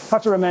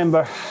have to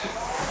remember,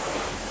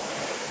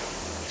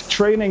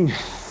 training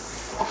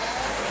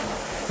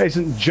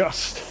isn't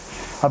just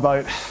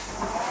about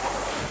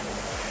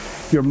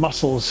your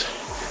muscles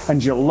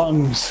and your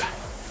lungs,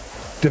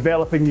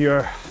 developing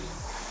your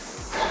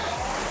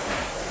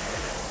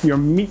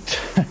meat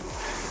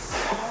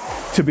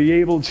to be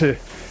able to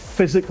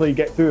physically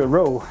get through a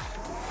row.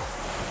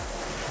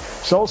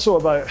 It's also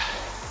about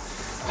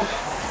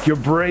your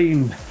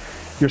brain,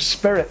 your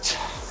spirit,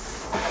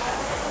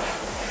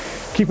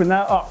 keeping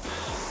that up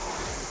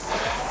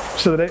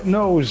so that it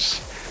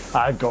knows,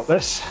 I've got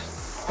this.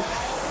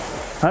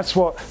 That's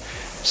what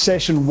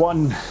session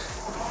 1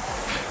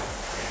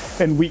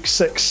 in week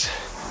 6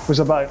 was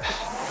about.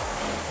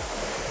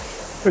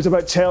 It was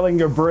about telling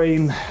your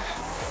brain,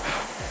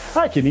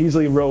 I can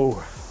easily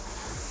row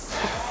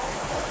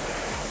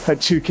at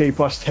 2k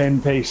plus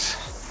 10 pace.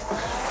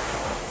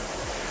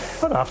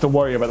 I don't have to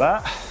worry about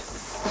that.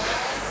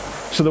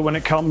 So that when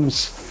it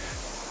comes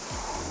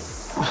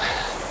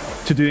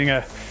to doing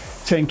a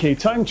 10k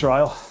time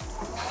trial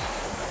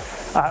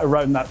at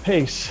around that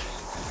pace,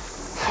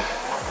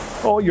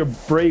 all your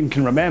brain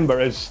can remember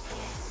is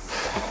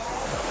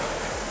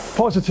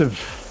positive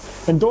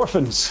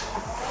endorphins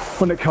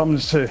when it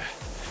comes to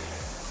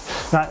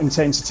that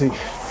intensity.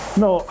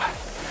 Not,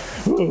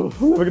 oh,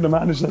 I'm never going to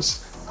manage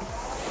this.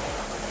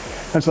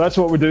 And so that's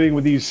what we're doing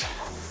with these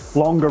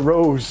longer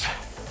rows,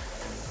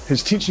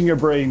 is teaching your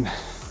brain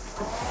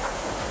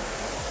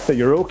that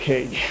you're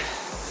okay.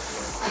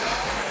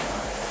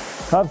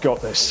 I've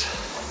got this.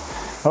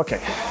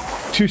 Okay,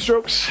 2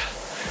 strokes,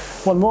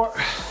 1 more.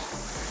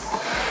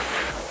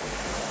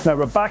 Now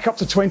we're back up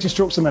to 20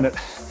 strokes a minute.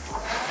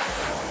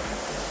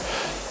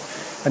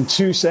 And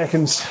 2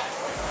 seconds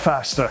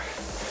faster.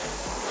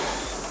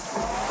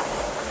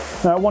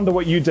 Now I wonder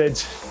what you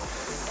did.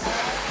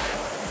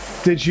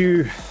 Did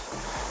you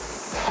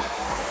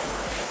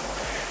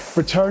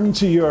return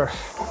to your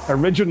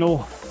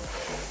original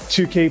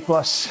 2K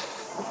plus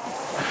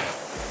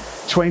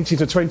 20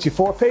 to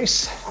 24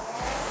 pace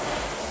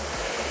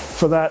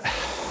for that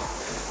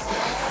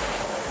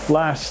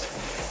last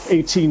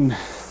 18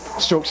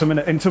 strokes a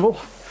minute interval?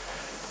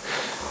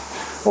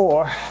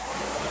 Or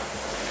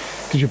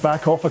did you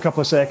back off a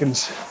couple of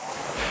seconds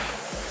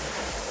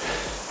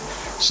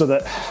so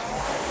that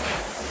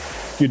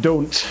you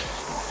don't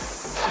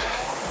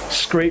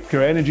scrape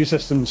your energy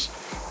systems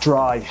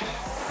dry?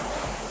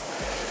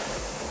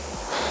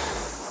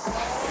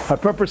 I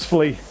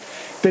purposefully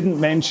didn't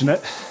mention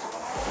it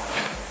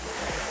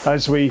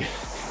as we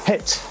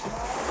hit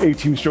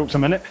 18 strokes a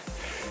minute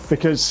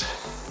because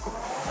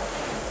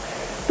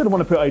I didn't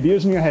want to put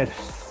ideas in your head.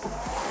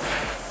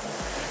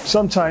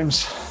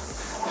 Sometimes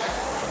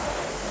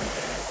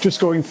just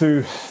going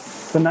through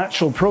the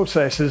natural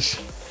processes,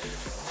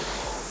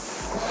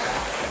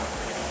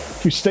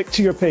 you stick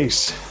to your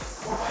pace.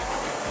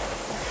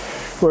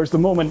 Whereas the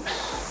moment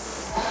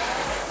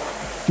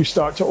you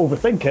start to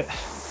overthink it,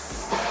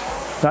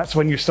 that's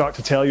when you start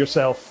to tell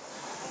yourself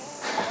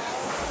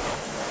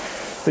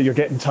that you're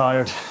getting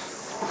tired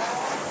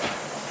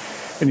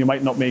and you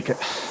might not make it.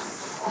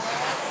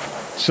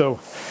 So,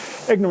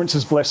 ignorance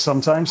is bliss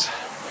sometimes.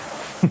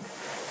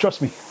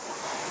 Trust me.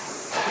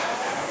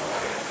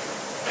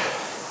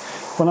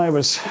 When I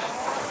was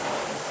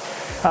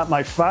at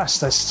my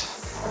fastest,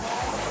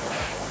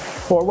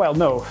 or well,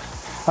 no,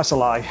 that's a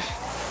lie.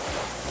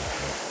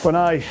 When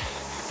I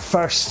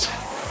first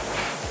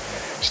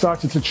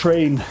started to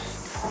train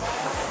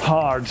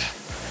hard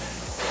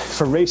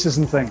for races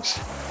and things,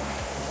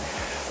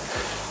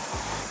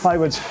 I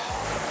would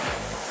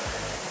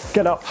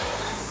get up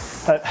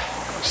at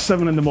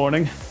 7 in the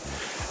morning,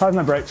 have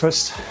my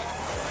breakfast,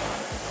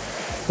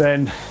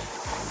 then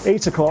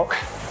 8 o'clock,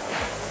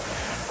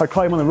 I'd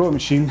climb on the row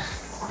machine,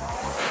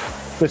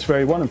 this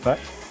very one in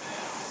fact,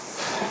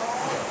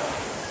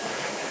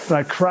 and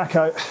I'd crack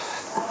out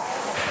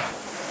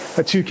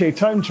a 2K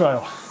time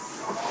trial,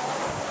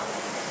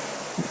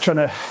 trying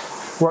to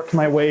work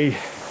my way.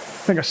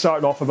 I think I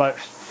started off about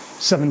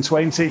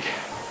 7:20,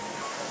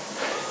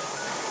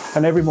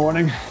 and every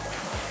morning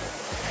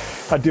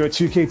I'd do a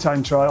 2K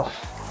time trial,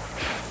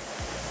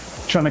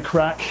 trying to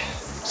crack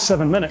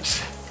 7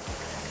 minutes.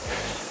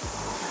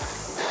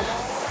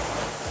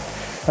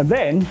 And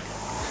then,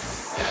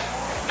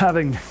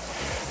 having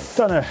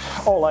done an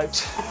all-out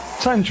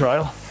time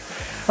trial,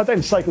 I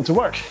then cycled to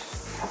work.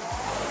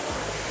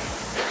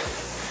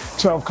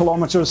 12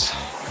 kilometers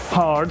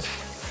hard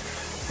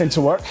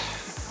into work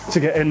to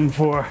get in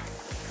for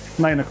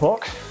 9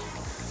 o'clock.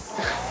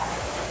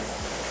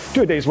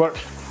 Do a day's work,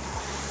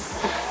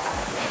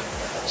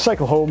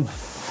 cycle home,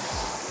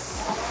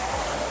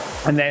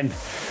 and then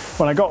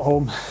when I got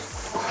home,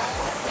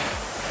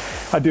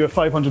 I'd do a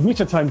 500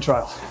 meter time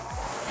trial.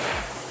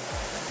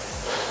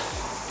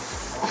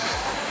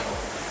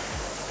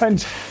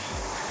 And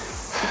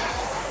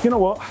you know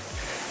what?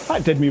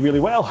 That did me really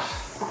well.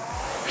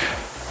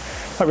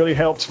 That really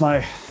helped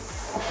my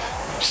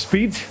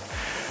speed.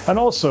 And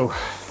also,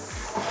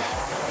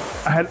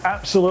 I had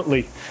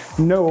absolutely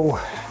no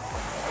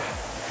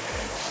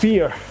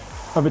fear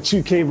of a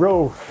 2K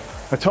row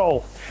at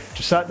all.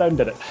 Just sat down,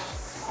 did it.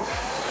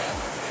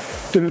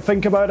 Didn't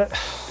think about it.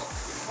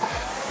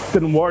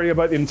 Didn't worry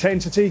about the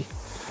intensity.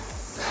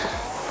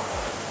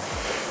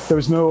 There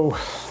was no,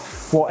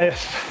 what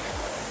if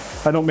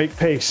I don't make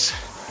pace?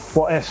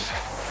 What if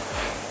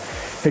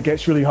it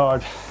gets really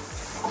hard?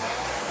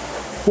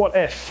 What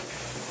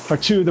if are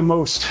two of the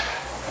most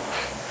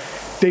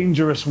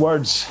dangerous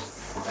words.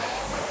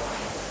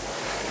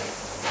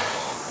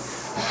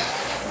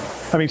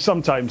 I mean,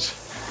 sometimes,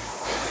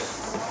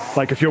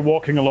 like if you're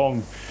walking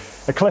along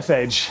a cliff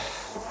edge,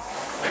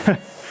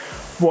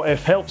 what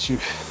if helps you?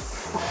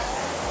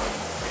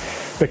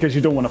 Because you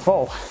don't want to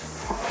fall.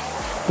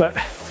 But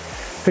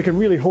it can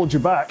really hold you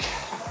back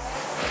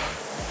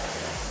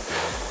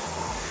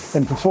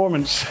in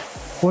performance.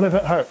 What if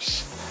it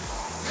hurts?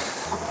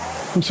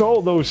 And so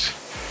all those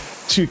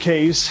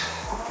 2Ks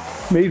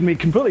made me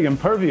completely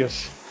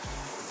impervious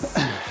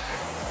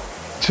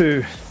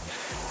to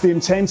the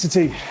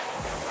intensity,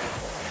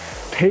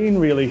 pain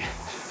really,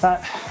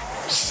 that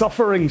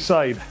suffering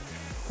side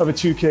of a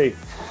 2K.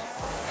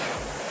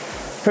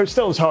 It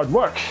still was hard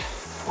work,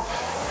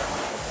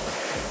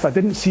 but I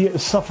didn't see it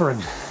as suffering.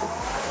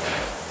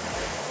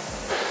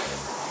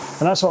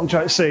 And that's what I'm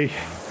trying to say,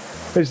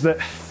 is that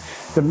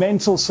the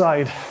mental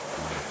side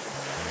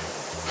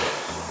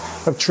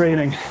of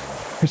training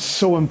is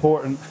so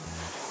important.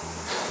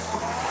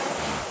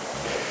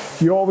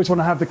 You always want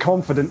to have the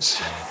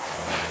confidence,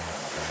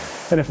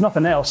 and if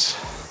nothing else,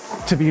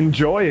 to be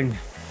enjoying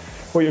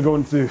what you're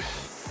going through.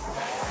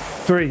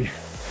 3,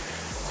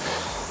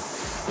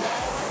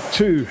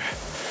 2,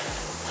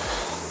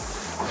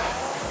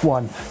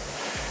 1.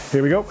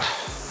 Here we go.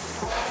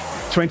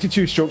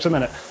 22 strokes a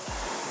minute.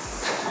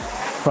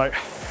 Right,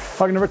 I'm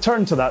going to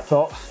return to that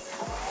thought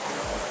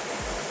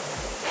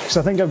because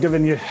I think I've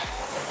given you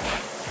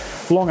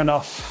long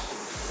enough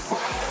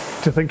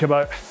to think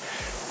about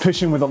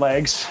pushing with the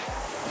legs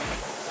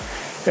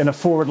in a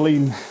forward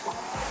lean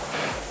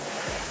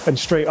and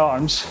straight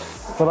arms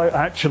without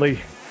actually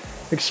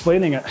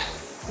explaining it.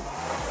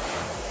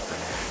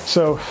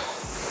 So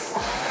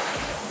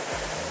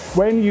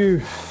when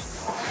you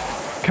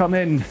come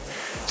in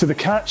to the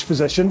catch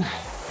position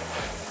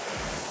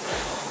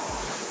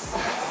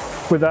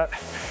with that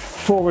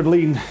forward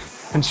lean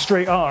and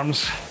straight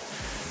arms,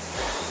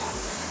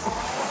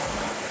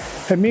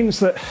 it means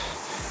that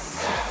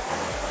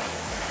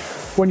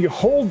when you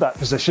hold that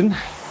position,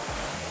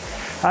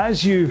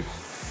 as you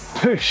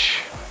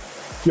push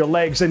your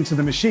legs into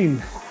the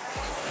machine,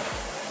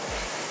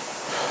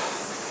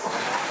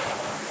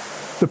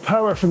 the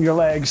power from your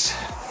legs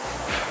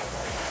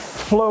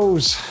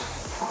flows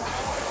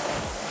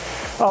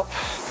up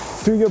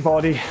through your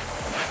body.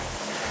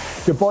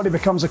 Your body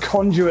becomes a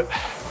conduit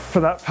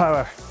for that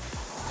power.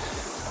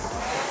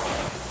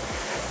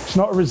 It's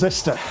not a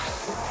resistor.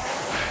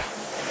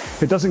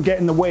 It doesn't get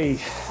in the way.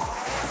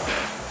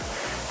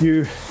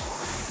 You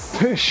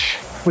push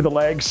with the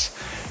legs,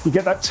 you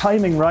get that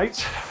timing right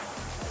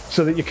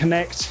so that you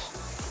connect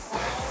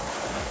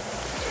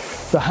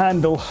the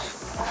handle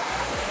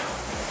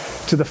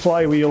to the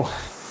flywheel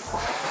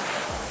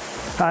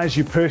as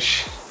you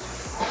push.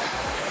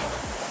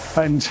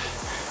 And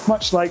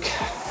much like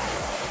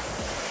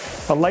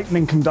a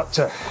lightning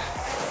conductor,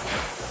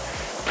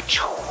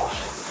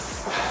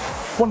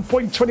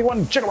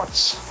 1.21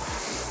 gigawatts,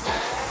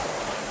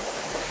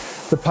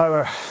 the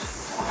power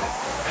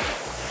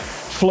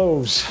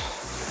flows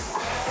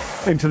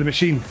into the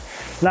machine.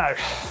 Now,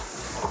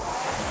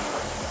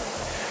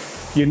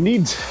 you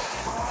need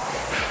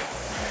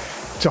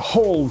to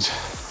hold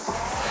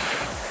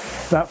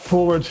that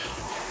forward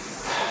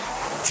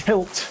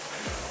tilt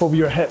over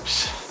your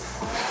hips.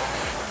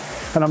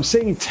 And I'm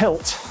saying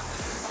tilt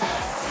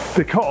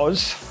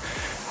because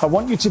I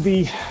want you to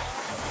be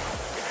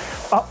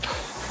up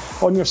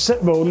on your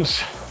sit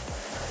bones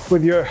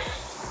with your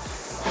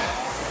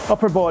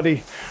upper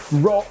body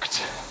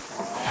rocked,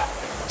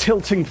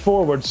 tilting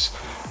forwards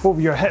over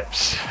your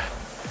hips.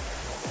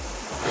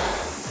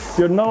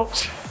 You're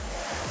not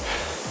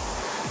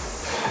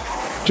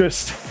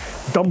just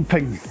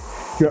dumping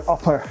your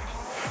upper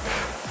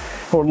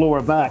or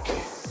lower back.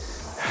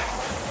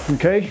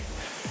 Okay?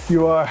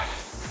 You are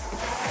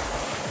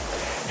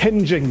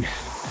hinging,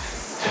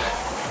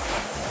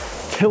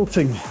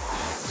 tilting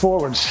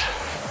forwards.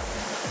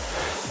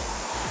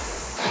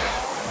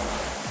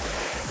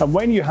 And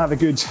when you have a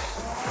good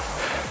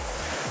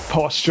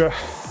posture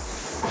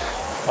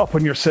up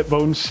on your sit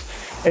bones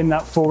in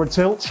that forward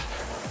tilt,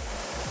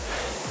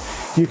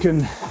 you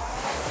can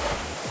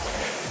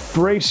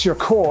brace your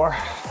core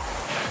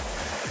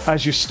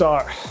as you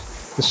start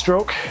the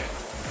stroke.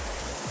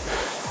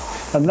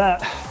 And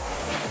that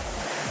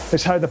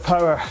is how the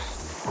power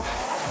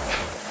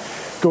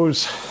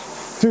goes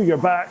through your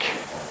back,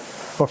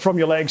 or from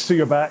your legs through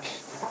your back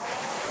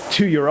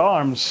to your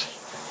arms.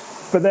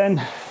 But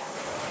then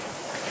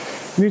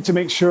you need to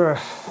make sure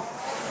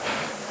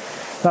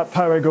that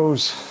power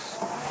goes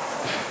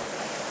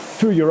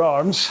through your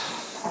arms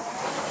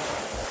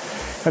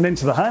and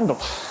into the handle.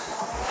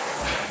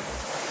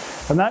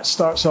 And that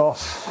starts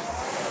off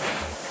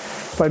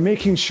by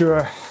making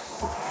sure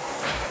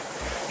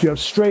you have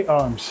straight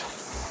arms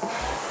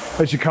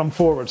as you come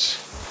forwards.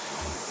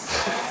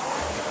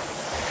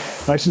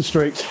 Nice and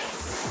straight.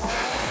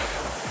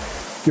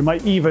 You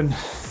might even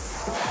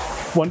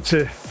want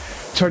to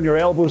turn your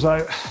elbows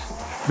out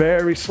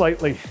very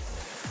slightly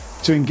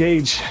to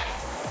engage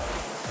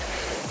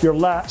your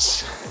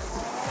lats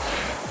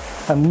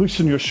and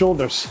loosen your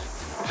shoulders,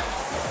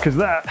 because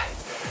that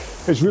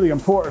is really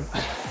important,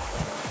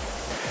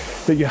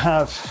 that you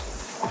have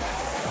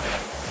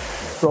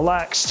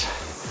relaxed,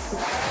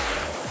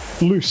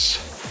 loose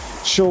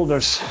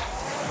shoulders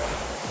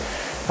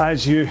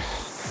as you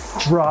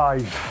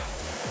drive.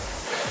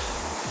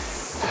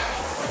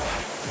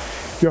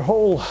 Your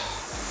whole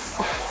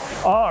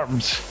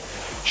arms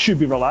should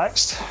be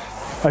relaxed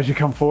as you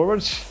come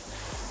forwards.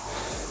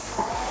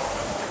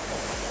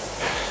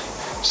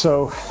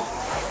 So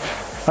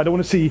I don't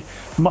want to see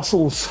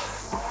muscles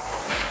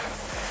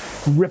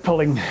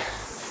rippling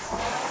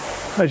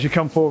as you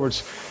come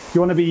forwards.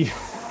 You want to be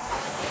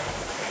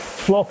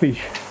floppy,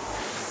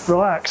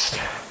 relaxed,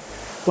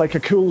 like a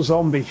cool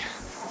zombie.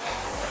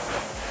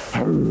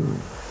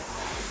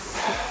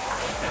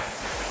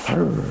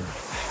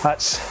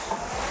 That's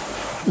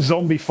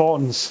zombie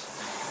fawns.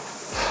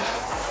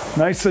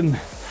 Nice and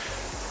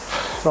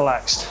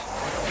relaxed.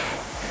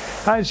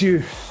 As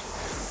you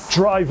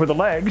drive with the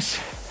legs,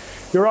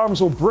 your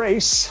arms will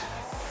brace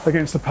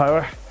against the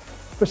power,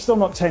 but still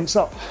not tense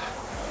up.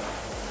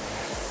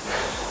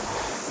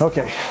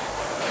 Okay,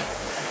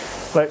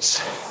 let's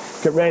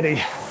get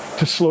ready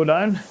to slow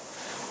down.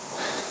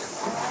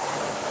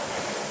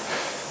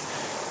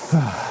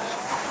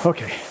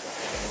 Okay,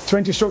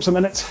 20 strokes a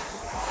minute,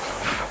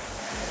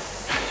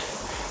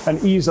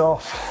 and ease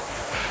off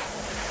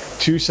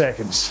 2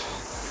 seconds.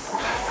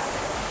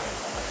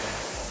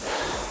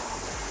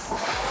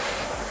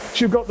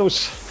 So you've got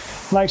those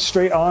nice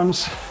straight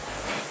arms,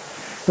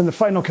 then the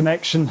final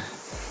connection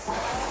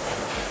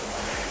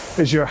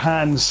is your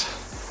hands.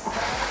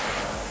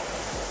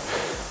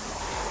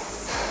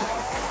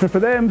 And for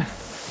them,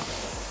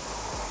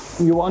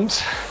 you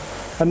want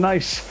a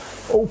nice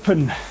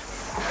open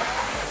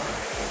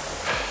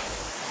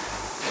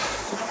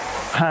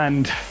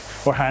hand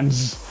or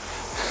hands,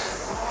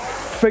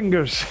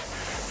 fingers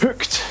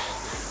hooked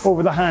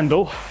over the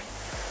handle,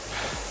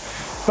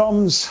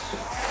 thumbs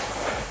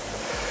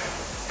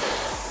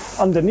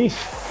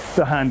underneath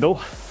the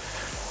handle,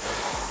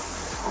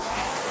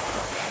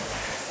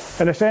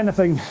 and if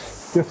anything,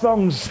 your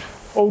thumbs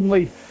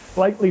only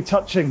lightly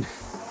touching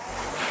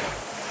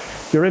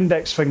your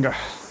index finger.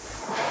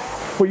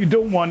 What you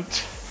don't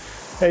want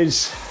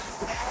is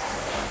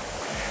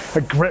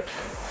a grip.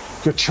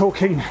 You're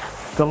choking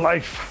the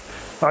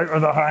life out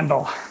of the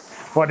handle.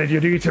 What did you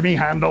do to me,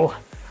 handle?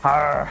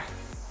 Arr.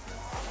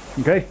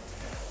 Okay,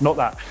 not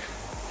that.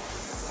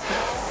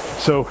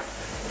 So,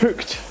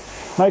 hooked,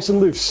 nice and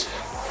loose.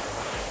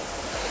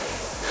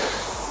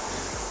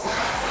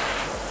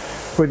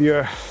 With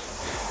your,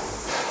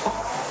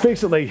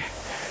 basically,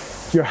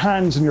 your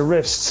hands and your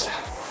wrists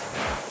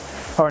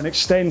are an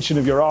extension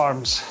of your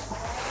arms.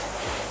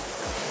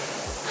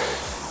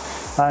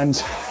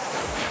 And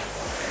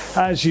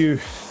as you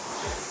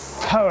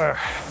power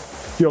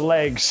your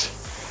legs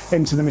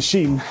into the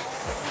machine,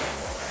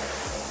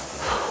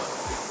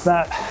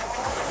 that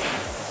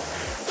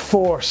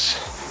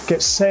force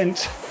gets sent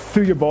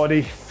through your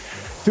body,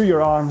 through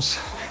your arms,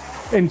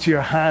 into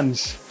your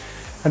hands.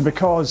 And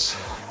because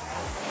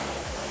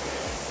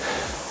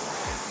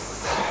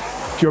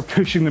you're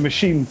pushing the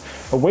machine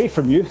away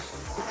from you,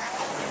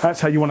 that's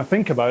how you want to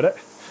think about it.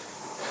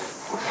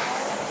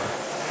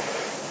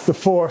 The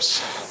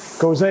force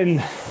goes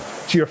in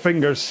to your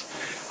fingers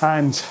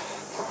and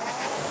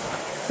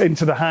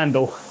into the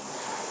handle.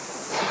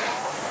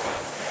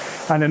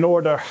 And in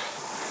order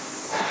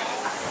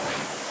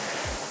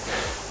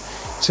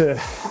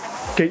to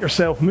get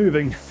yourself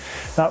moving,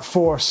 that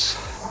force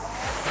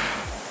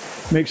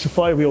makes the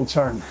flywheel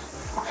turn.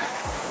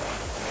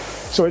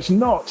 So it's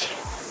not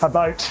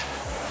about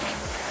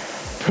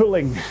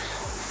pulling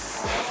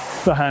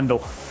the handle.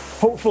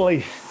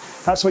 Hopefully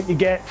that's what you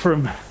get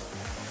from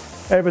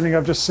everything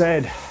I've just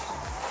said.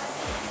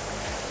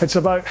 It's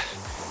about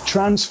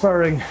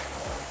transferring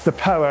the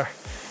power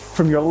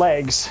from your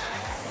legs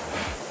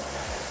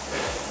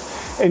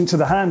into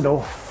the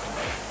handle,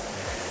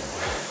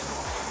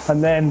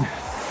 and then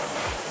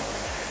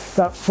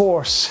that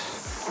force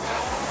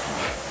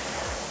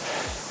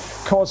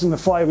causing the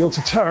flywheel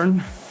to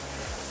turn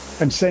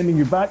and sending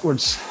you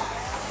backwards.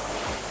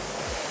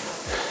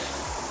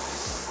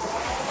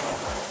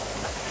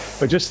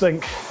 But just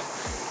think,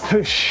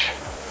 push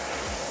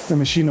the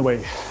machine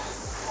away,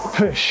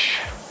 push.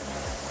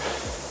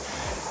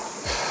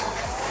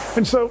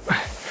 And so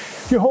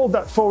you hold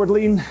that forward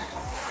lean,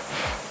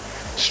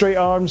 straight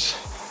arms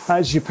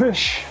as you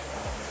push.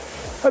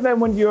 And then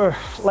when your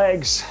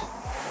legs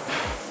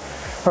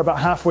are about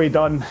halfway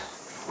done,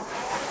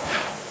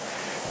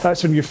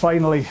 that's when you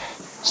finally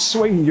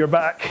swing your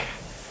back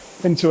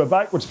into a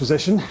backwards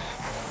position.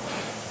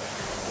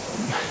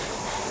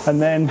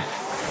 And then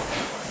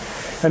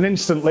an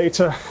instant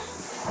later,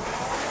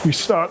 you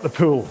start the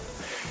pull.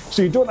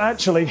 So you don't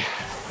actually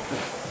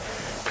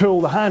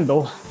pull the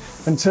handle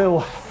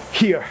until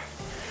here,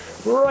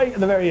 right at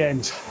the very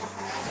end,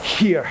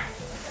 here.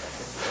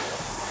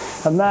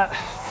 And that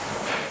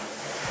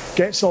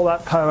gets all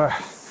that power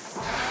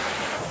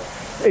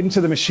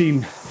into the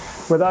machine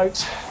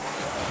without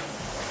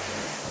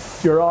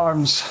your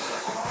arms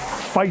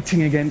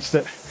fighting against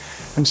it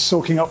and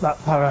soaking up that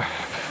power,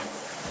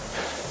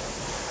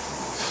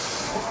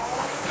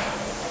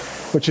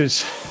 which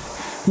is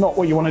not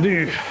what you want to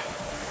do.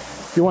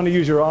 You want to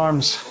use your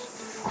arms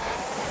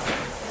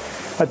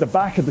at the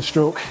back of the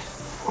stroke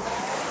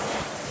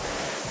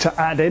to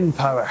add in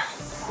power.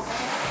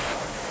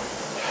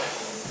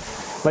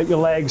 Let your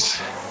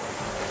legs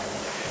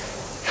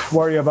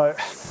worry about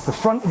the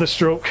front of the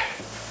stroke.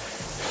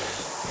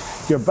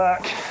 Your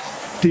back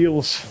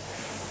deals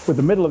with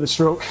the middle of the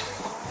stroke,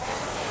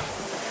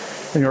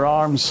 and your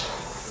arms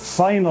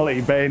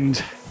finally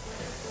bend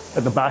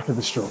at the back of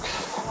the stroke.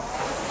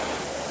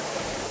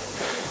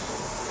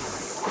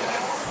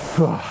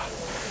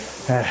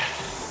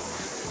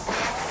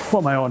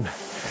 What am I on?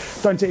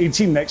 Down to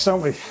 18 next,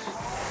 aren't we?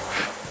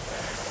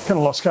 Kind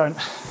of lost count.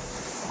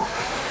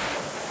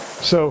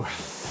 So,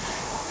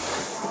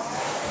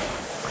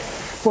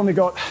 we've only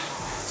got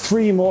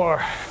 3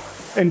 more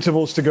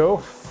intervals to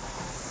go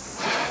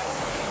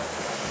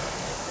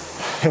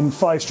in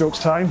 5 strokes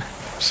time.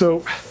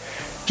 So,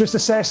 just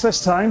assess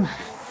this time.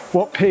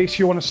 what pace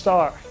you want to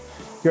start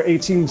your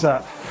 18s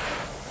at.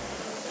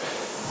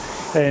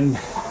 In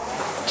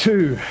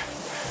 2,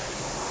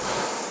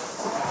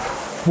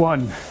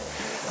 1,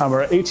 and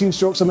we're at 18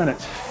 strokes a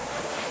minute.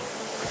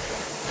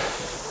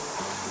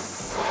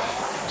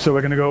 So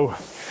we're going to go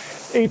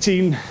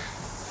 18,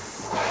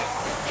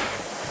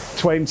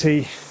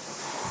 20,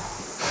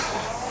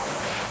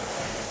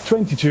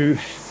 22,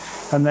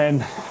 and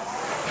then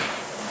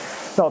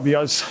that'll be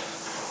us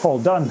all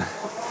done.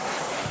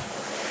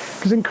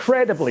 Because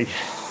incredibly,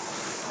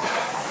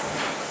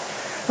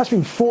 that's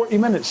been 40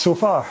 minutes so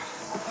far.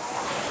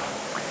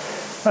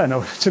 I don't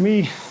know, to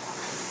me,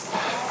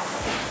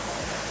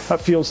 that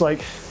feels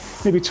like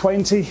maybe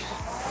 20.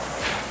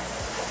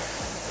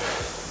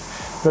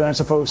 But then I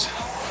suppose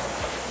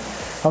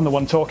I'm the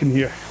one talking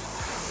here.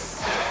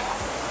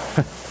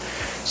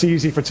 It's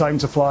easy for time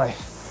to fly.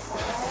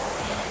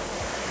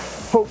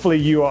 Hopefully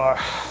you are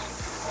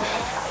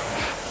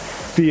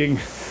being,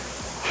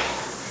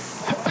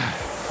 I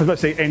was about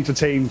to say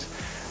entertained,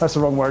 that's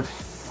the wrong word.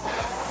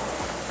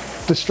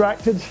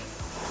 Distracted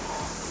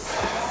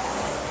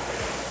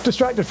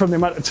from the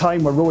amount of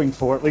time we're rowing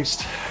for, at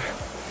least,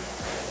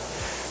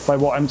 by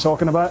what I'm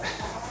talking about.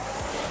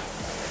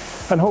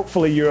 And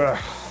hopefully you're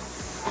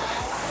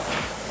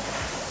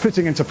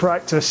putting into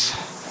practice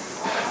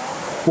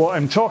what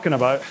I'm talking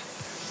about,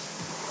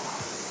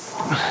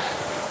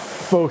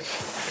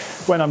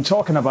 both when I'm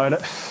talking about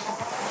it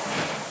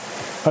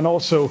and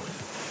also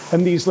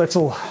in these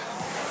little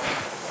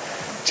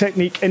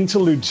technique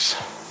interludes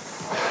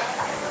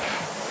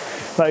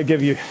that I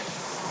give you.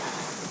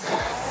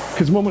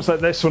 Because moments like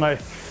this, when I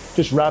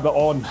just rabbit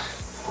on,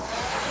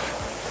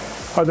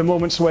 are the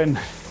moments when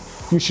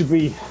you should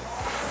be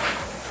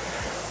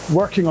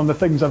working on the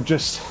things I've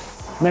just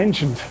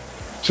mentioned.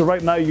 So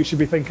right now you should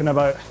be thinking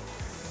about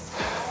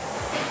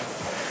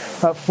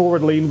that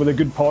forward lean with a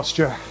good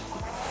posture,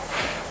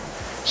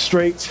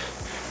 straight,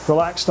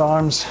 relaxed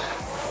arms,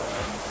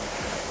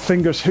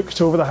 fingers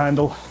hooked over the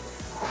handle,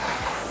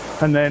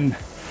 and then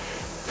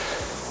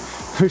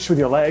push with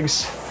your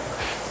legs.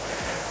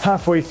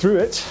 Halfway through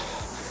it,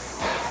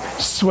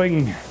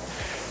 swing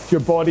your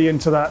body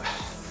into that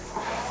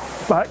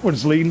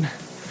backwards lean,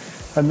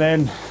 and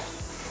then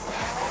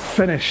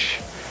finish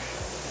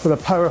with a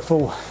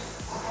powerful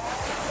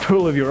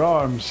pull of your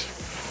arms.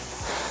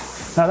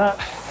 Now that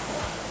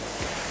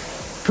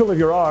pull of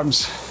your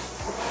arms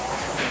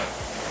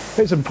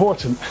is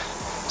important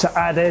to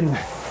add in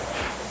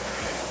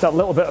that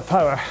little bit of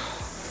power,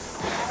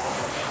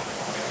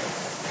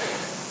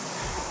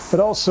 but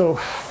also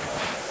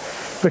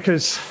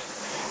because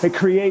it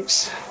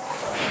creates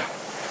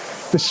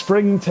the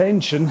spring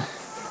tension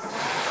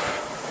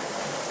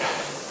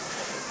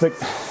that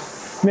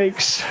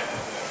makes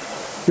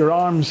your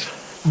arms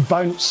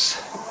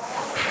bounce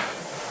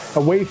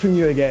away from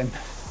you again.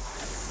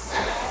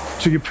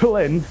 So you pull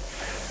in,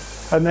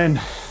 and then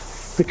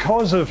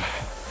because of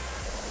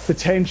the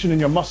tension in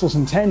your muscles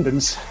and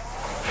tendons,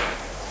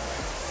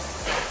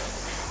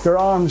 your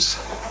arms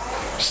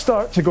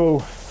start to go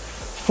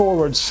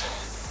forwards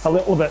a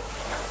little bit.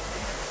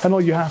 And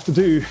all you have to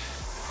do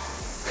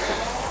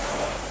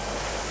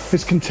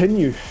is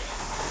continue.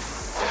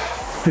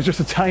 It's just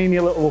a tiny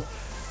little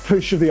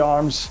push of the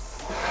arms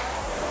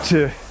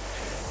to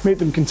make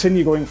them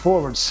continue going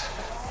forwards.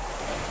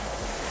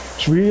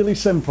 It's really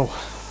simple,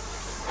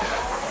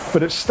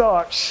 but it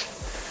starts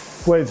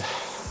with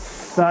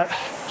that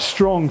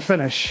strong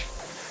finish,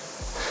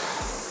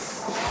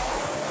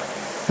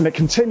 and it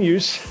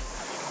continues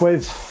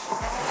with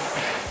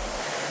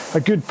a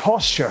good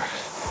posture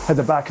at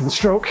the back of the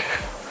stroke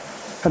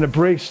and a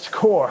braced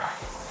core.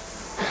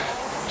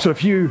 So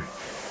if you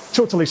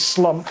totally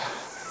slump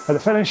at the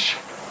finish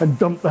and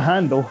dump the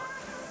handle,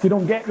 you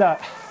don't get that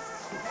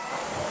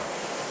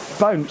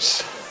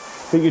bounce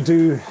that you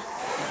do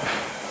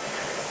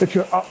if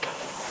you're up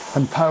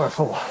and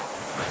powerful.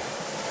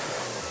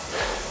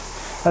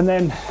 And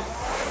then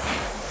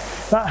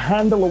that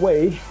handle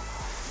away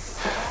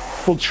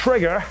will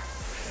trigger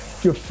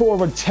your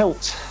forward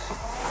tilt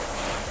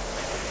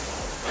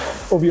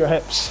over your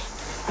hips.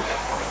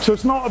 So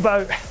it's not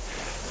about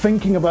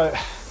thinking about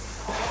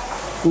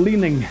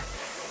leaning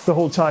the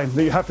whole time,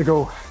 that you have to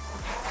go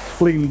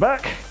lean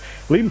back,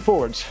 lean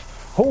forwards,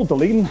 hold the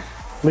lean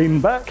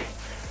back,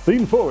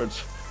 lean forwards,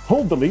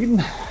 hold the lean.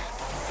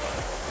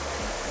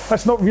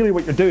 That's not really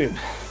what you're doing.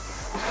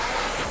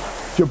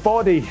 Your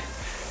body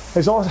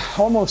is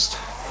almost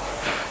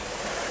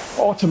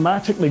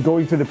automatically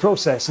going through the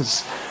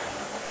processes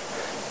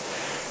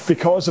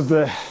because of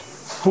the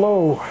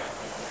flow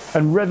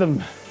and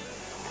rhythm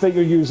that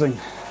you're using.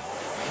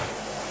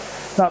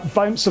 That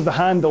bounce of the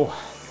handle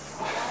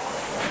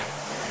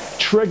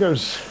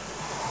triggers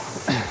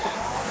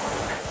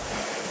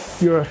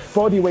your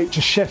body weight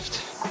to shift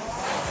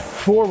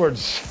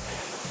forwards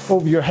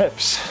over your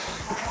hips,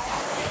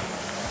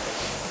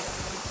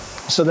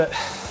 so that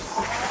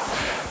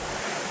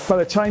by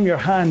the time your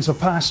hands are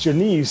past your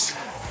knees,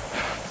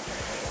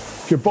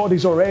 your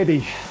body's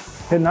already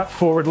in that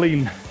forward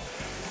lean.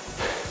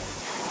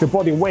 Your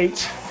body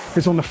weight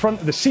is on the front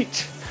of the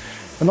seat.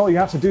 And all you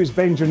have to do is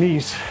bend your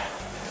knees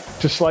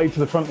to slide to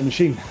the front of the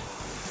machine.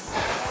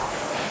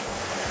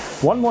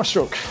 One more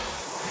stroke.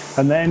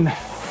 And then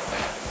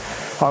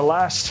our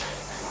last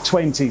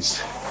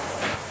 20s.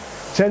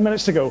 10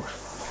 minutes to go.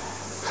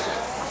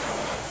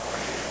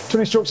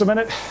 20 strokes a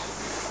minute.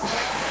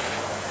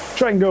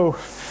 Try and go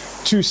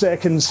 2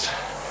 seconds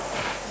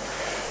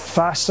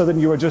faster than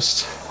you were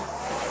just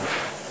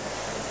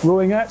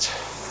rowing at.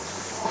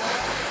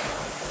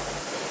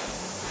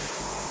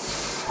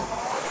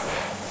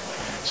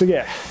 So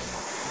yeah,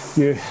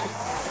 you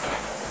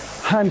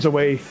hands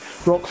away,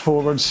 rock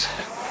forwards.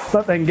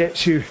 That then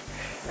gets you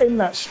in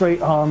that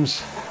straight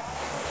arms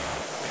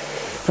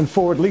and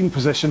forward lean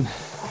position,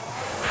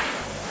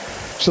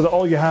 so that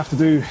all you have to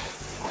do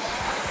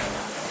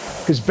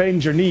is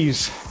bend your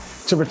knees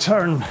to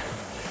return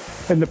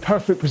in the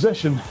perfect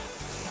position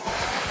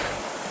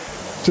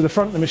to the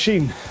front of the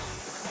machine.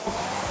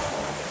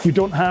 You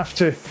don't have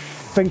to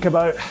think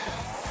about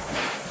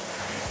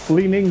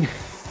leaning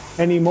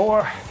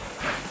anymore.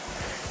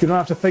 You don't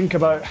have to think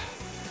about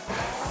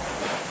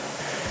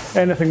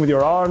anything with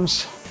your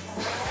arms.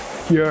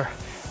 You're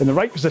in the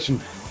right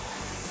position.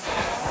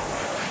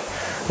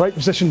 Right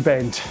position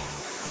bend.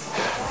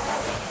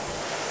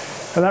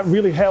 And that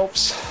really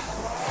helps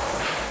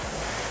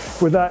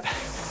with that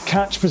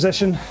catch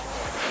position.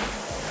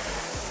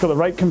 Got the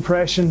right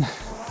compression.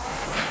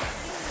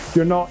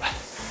 You're not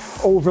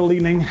over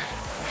leaning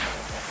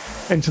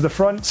into the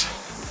front.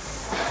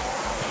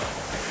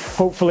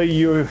 Hopefully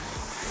you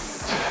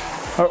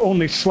are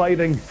only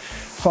sliding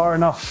far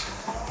enough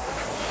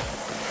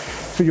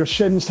for your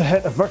shins to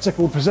hit a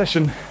vertical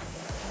position,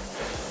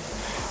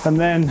 and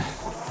then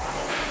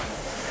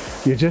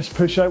you just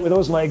push out with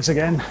those legs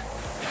again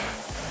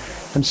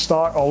and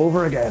start all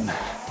over again.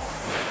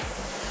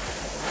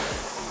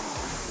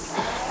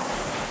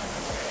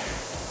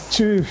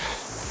 Two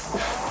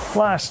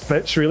last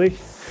bits really.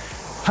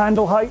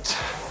 Handle height.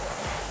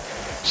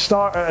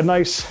 Start at a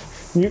nice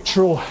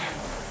neutral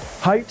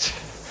height.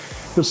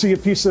 You'll see a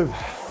piece of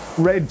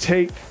red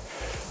tape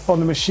on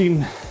the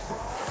machine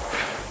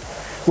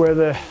where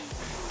the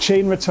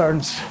chain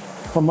returns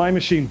on my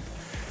machine,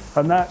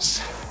 and that's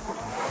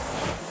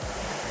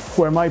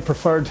where my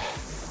preferred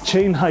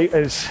chain height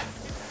is.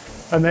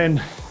 And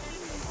then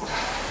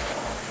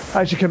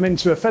as you come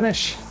into a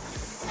finish,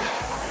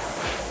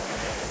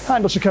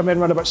 handle should come in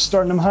around about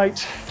sternum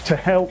height to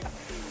help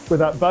with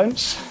that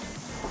bounce.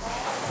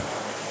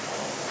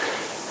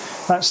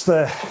 That's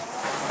the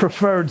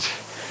preferred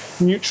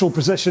neutral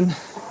position.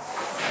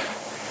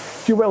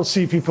 You will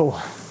see people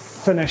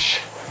finish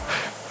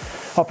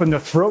up in their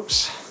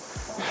throats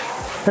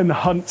in the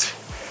hunt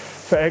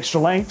for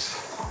extra length,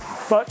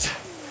 but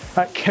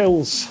that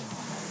kills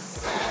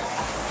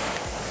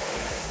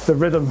the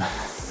rhythm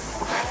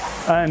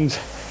and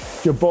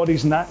your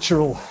body's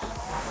natural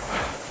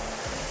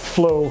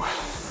flow.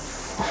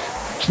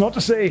 It's not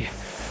to say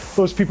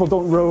those people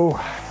don't row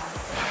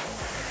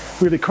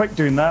really quick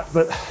doing that,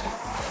 but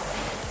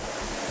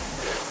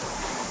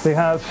they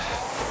have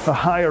a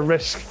higher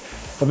risk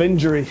of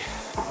injury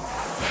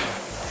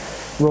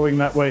rowing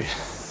that way,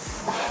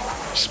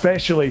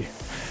 especially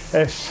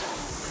if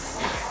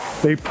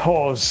they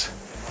pause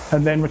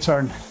and then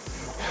return.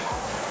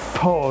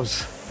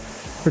 Pause,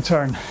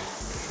 return.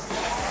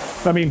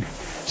 I mean,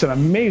 it's an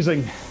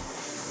amazing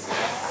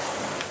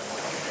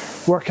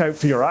workout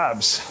for your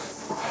abs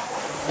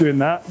doing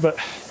that, but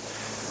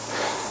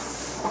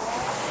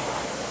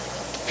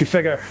if you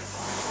figure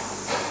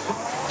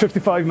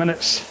 55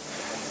 minutes,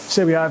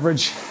 say we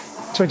average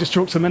 20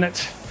 strokes a minute,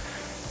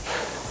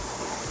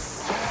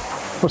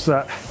 what's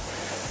that,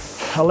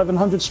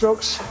 1100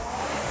 strokes?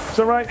 Is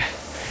that right?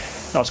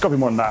 No, it's got to be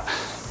more than that.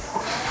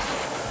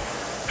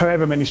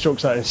 However many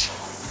strokes that is.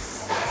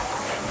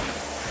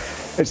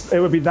 It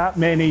would be that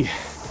many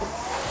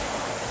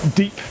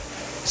deep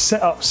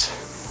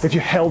sit-ups if you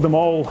held them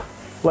all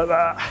like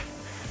that.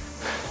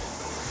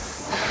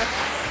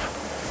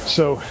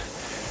 So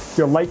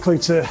you're likely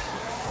to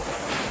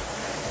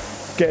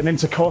get an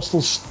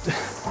intercostal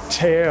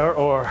tear,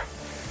 or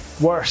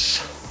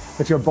worse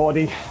if your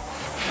body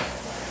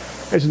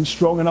isn't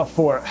strong enough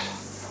for it.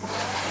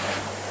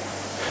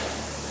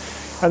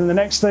 And then the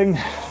next thing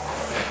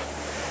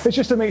is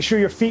just to make sure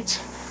your feet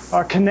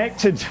are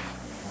connected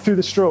through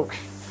the stroke.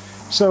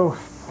 So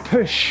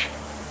push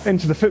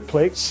into the foot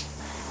plates,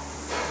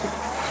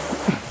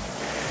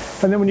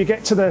 and then when you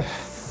get to the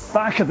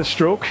back of the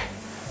stroke,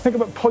 think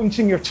about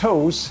pointing your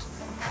toes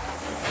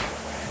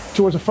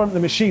towards the front of the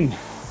machine.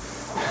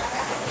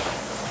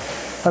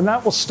 And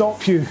that will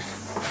stop you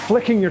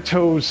flicking your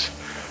toes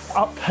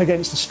up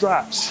against the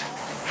straps.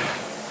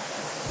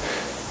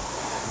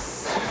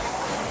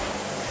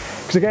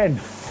 Because again,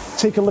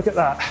 take a look at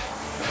that.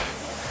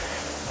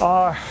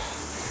 Are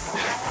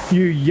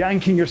you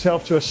yanking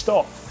yourself to a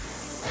stop?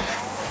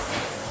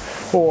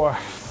 Or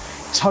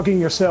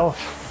tugging yourself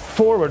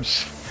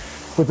forwards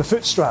with the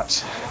foot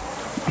straps?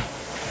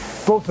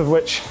 Both of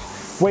which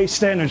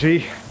waste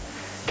energy,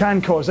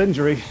 can cause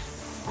injury,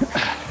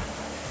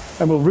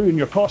 and will ruin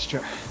your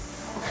posture.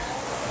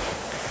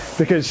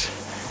 because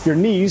your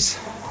knees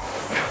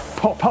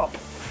pop up.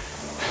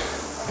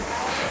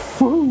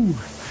 Woohoo!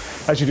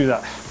 As you do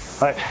that.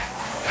 Right.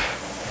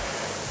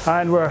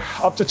 And we're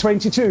up to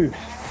 22.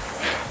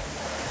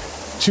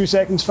 2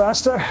 seconds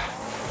faster.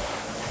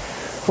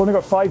 We've only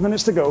got 5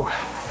 minutes to go.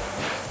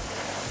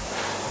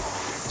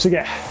 So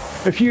yeah,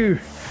 if you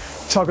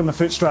tug on the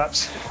foot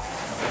straps,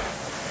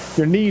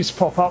 your knees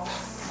pop up,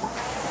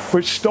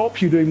 which stop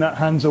you doing that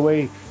hands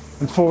away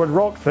and forward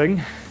rock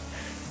thing,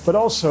 but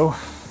also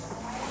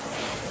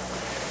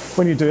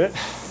when you do it,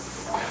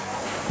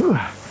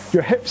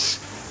 your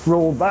hips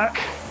roll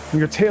back and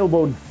your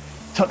tailbone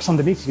tucks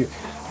underneath you,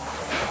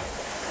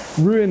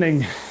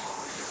 ruining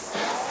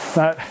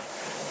that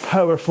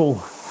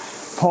powerful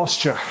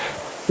posture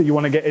that you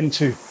want to get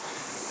into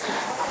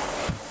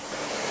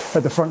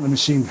at the front of the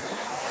machine.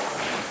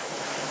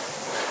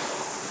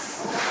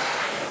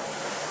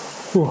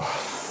 Whew.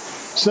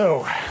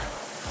 So,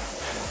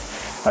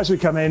 as we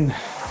come in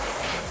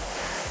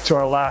to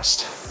our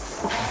last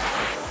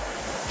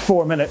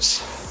 4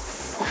 minutes,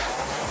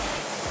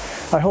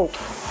 I hope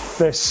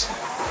this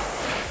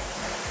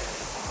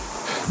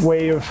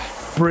way of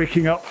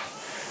breaking up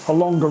a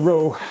longer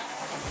row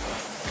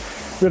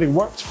really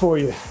worked for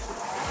you.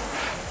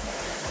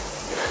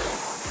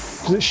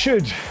 Because it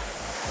should.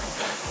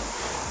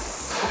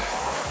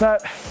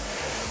 That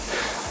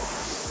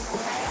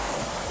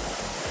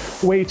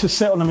way to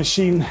sit on a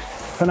machine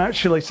and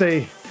actually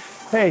say,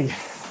 hey,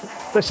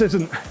 this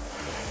isn't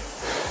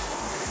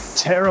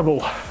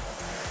terrible.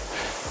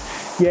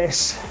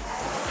 Yes,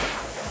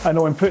 I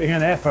know I'm putting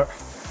in effort,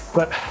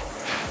 but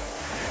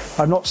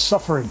I'm not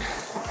suffering.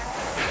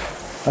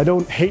 I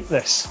don't hate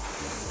this.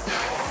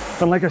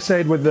 And like I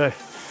said with the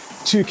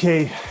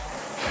 2K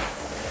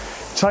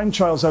time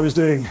trials I was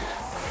doing,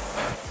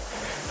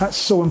 that's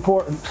so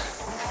important.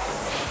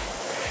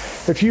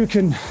 If you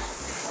can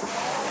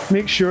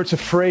make sure to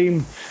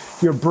frame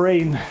your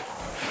brain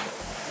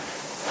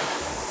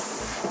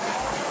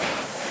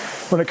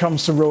when it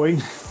comes to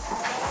rowing,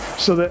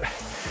 so that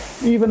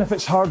even if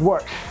it's hard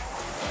work,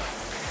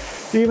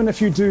 even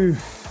if you do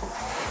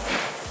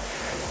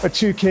a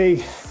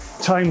 2K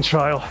time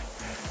trial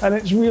and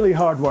it's really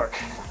hard work,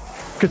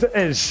 because it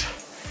is,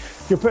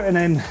 you're putting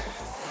in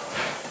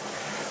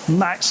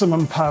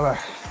maximum power,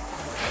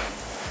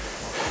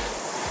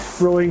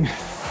 rowing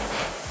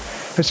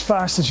as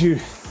fast as you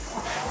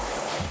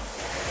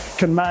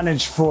can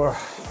manage for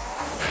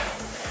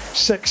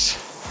 6,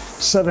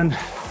 7,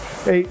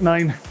 8,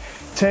 9,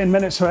 10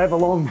 minutes, however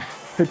long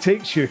it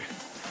takes you.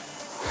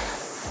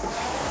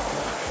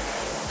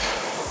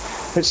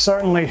 It's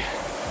certainly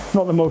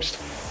not the most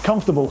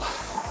comfortable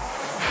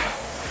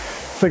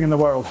thing in the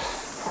world,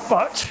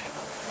 but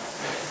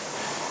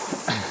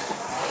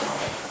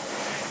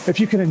if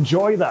you can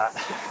enjoy that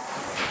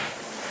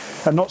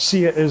and not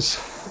see it as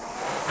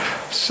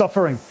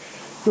suffering,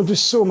 you'll do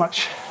so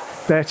much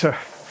better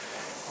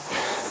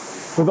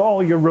with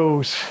all your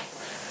rows.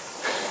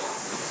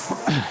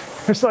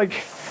 It's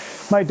like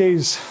my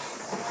days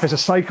as a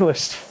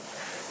cyclist.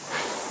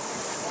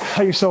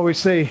 I used to always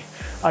say,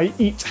 I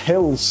eat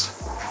hills,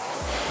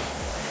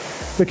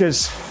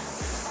 because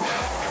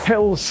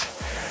hills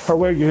are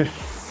where you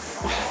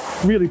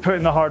really put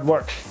in the hard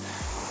work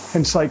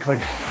in cycling,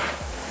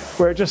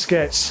 where it just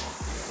gets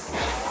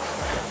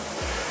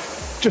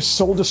just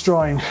soul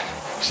destroying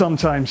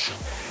sometimes,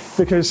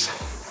 because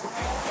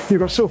you've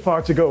got so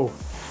far to go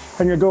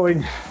and you're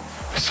going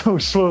so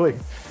slowly.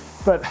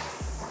 But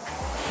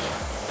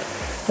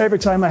every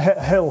time I hit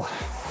a hill,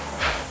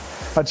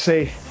 I'd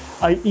say,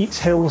 I eat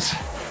hills,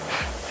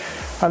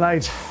 and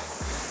I'd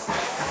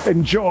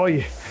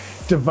enjoy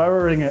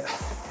devouring it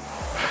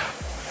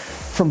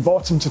from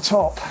bottom to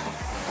top.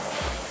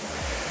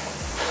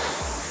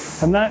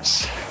 And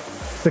that's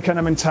the kind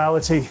of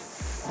mentality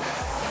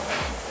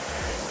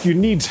you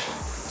need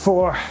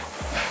for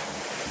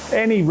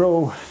any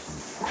row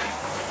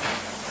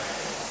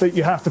that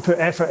you have to put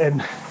effort in,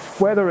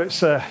 whether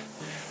it's a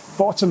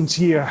bottom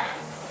tier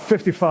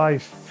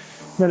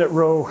 55-minute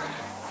row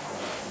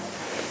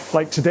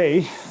like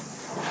today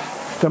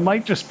that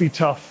might just be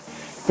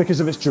tough because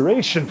of its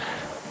duration,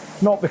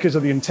 not because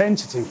of the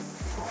intensity,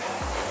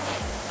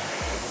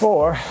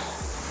 or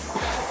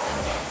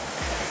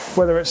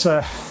whether it's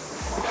a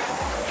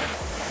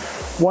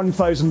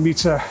 1,000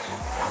 meter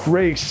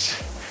race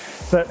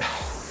that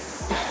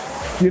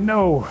you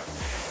know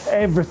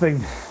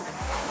everything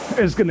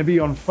is going to be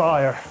on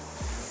fire.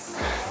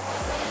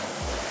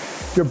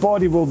 Your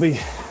body will be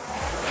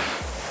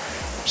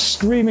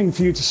screaming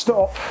for you to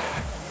stop,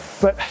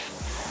 but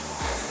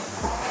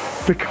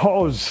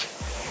because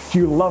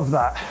you love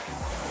that,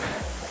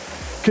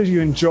 because you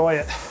enjoy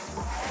it,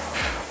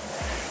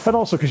 and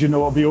also because you know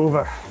it'll be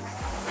over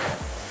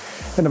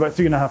in about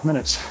 3.5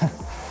 minutes.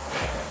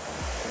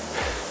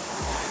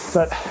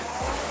 But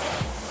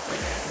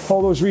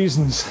all those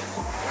reasons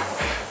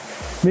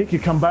make you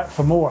come back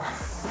for more,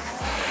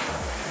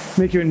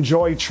 make you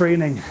enjoy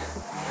training,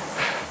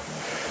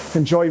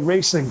 enjoy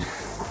racing,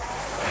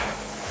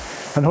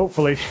 and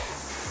hopefully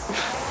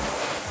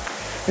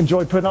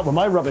enjoy putting up with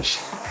my rubbish.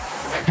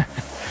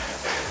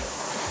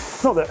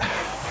 Not that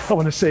I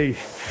want to say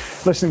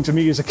listening to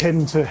me is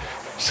akin to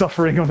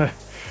suffering on a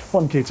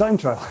 1K time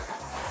trial.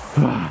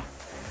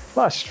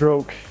 Last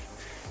stroke.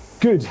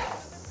 Good.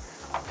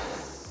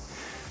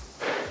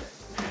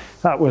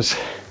 That was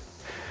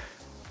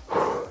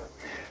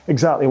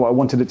exactly what I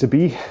wanted it to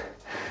be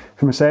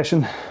from a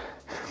session.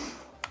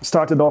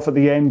 Started off at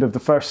the end of the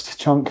first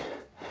chunk.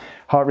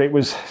 Heart rate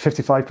was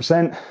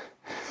 55%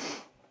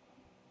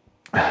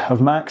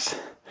 of max.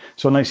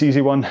 So a nice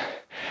easy one.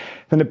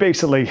 Then it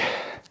basically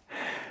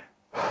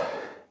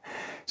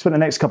spent the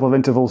next couple of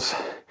intervals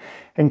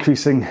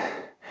increasing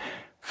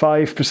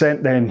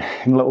 5%, then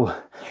in little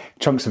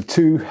chunks of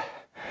 2.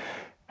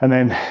 And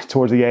then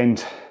towards the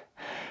end,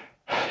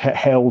 it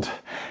held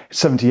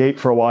 78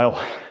 for a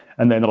while.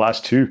 And then the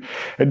last 2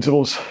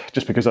 intervals,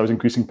 just because I was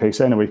increasing pace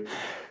anyway,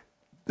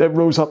 it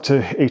rose up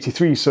to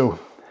 83. So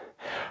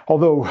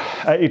although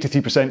at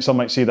 83%, some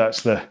might say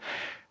that's the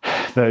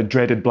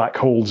dreaded black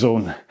hole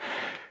zone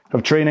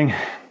of training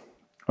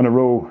on a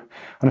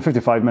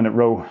 55-minute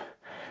row,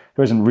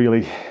 there isn't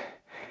really.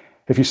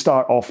 If you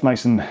start off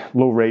nice and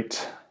low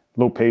rate,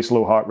 low pace,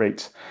 low heart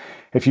rate,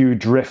 if you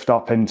drift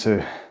up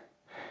into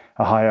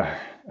a higher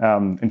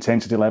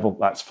intensity level,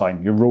 that's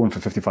fine. You're rowing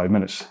for 55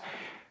 minutes.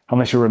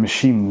 Unless you're a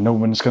machine, no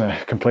one's going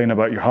to complain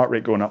about your heart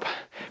rate going up.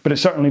 But it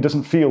certainly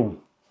doesn't feel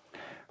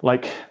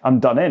like I'm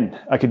done in.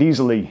 I could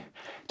easily,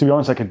 to be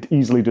honest, I could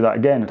easily do that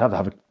again. I'd have to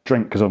have a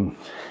drink because I'm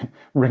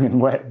wringing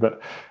wet,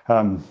 but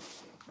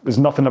there's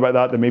nothing about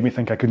that made me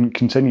think I couldn't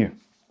continue.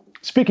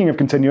 Speaking of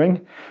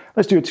continuing,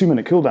 let's do a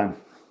 2-minute cool down.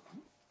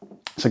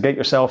 So get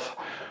yourself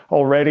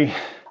all ready.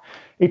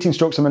 18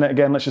 strokes a minute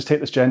again. Let's just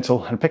take this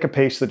gentle and pick a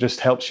pace that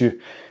just helps you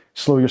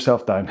slow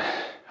yourself down.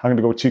 I'm going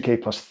to go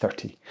 2K plus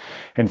 30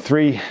 in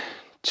 3,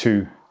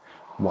 2,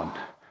 1.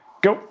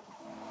 Go.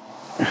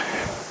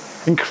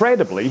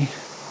 Incredibly,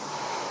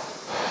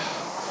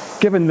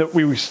 given that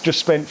we just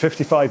spent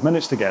 55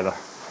 minutes together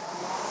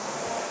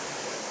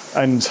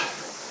and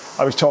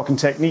I was talking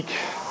technique,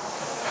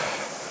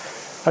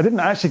 I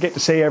didn't actually get to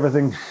say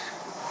everything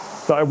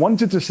that I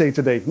wanted to say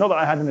today. Not that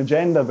I had an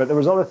agenda, but there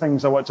was other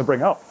things I wanted to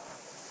bring up.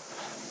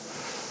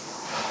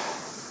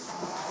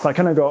 I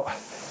kind of got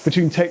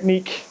between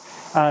technique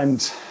and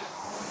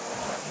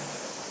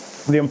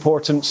the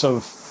importance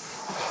of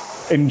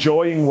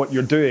enjoying what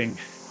you're doing.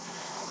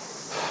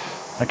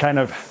 I kind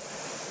of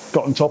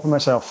got on top of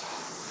myself.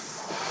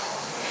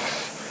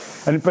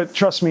 But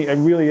trust me, it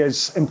really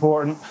is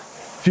important.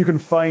 If you can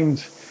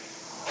find,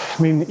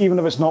 even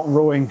if it's not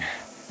rowing,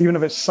 even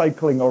if it's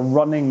cycling or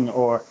running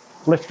or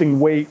lifting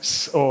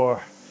weights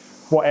or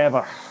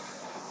whatever,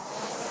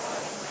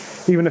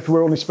 even if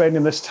we're only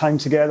spending this time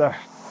together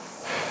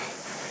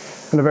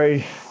in a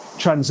very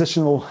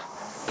transitional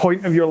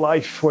point of your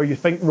life where you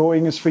think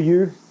rowing is for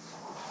you,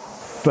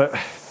 but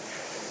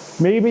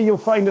maybe you'll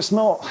find it's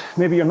not.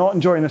 Maybe you're not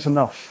enjoying it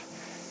enough,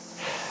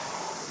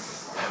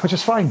 which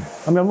is fine.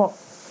 I'm not,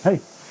 hey,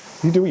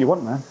 you do what you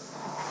want, man.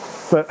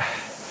 But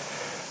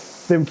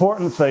the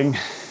important thing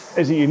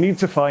is that you need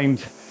to find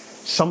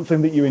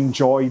something that you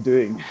enjoy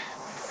doing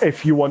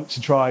if you want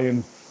to try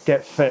and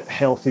get fit,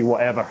 healthy,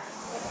 whatever.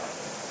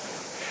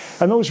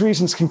 And those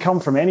reasons can come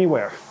from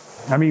anywhere.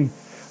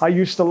 I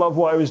used to love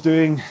what I was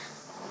doing.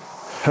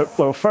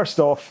 Well, first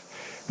off,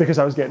 because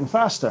I was getting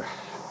faster.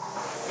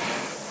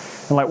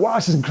 I'm like, wow,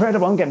 this is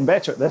incredible, I'm getting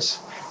better at this.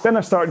 Then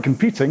I started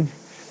competing,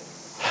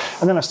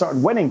 and then I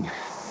started winning.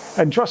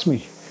 And trust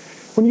me,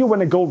 when you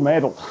win a gold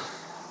medal,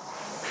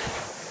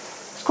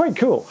 it's quite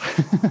cool.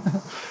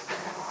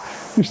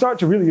 You start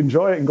to really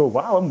enjoy it and go,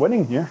 wow, I'm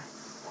winning here.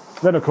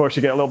 Then, of course,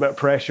 you get a little bit of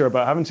pressure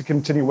about having to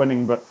continue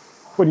winning, but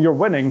when you're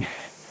winning,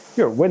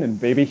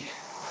 baby.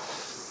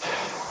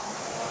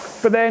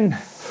 But then,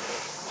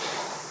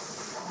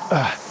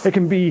 it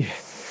can be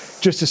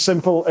just as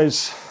simple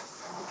as,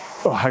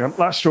 oh, hang on,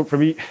 last stroke for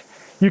me.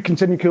 You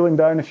continue cooling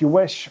down if you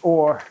wish,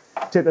 or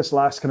take this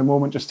last kind of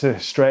moment just to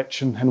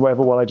stretch and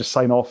whatever while I just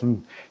sign off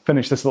and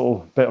finish this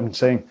little bit I'm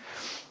saying.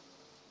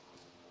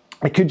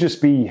 It could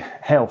just be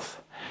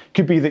health. It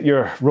could be that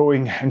you're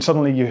rowing and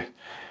suddenly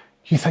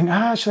you think,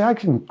 actually, I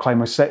can climb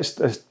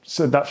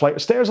that flight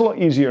of stairs a lot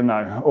easier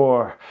now.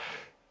 Or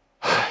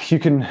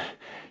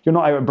you're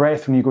not out of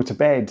breath when you go to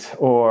bed,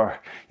 or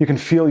you can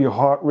feel your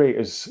heart rate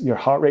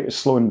is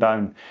slowing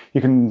down.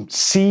 You can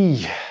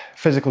see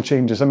physical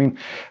changes.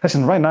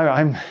 Listen, right now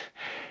I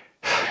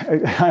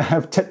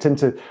have tipped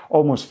into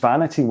almost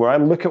vanity where I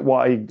look at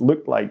what I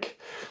looked like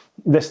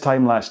this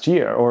time last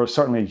year, or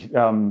certainly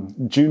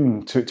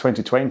June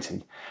 2020,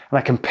 and I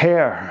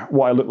compare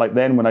what I looked like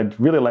then when I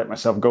really let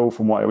myself go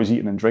from what I was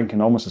eating and drinking,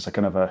 almost as a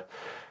kind of a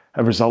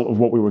result of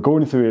what we were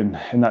going through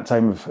in that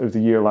time of the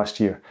year last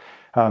year.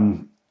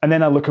 And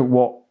then I look at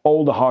what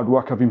all the hard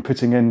work I've been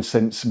putting in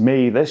since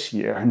May this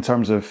year in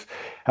terms of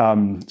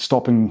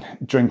stopping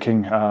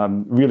drinking,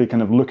 really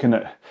kind of looking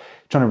at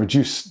trying to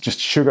reduce just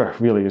sugar,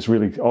 really is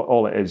really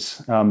all it is.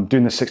 Doing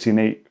the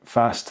 16-8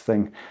 fast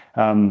thing,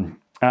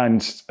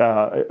 and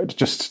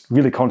just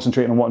really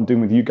concentrating on what I'm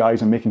doing with you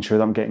guys and making sure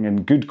that I'm getting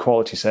in good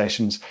quality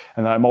sessions,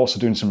 and that I'm also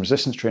doing some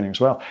resistance training as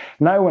well.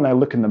 Now, when I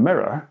look in the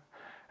mirror,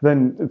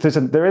 then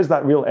there is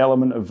that real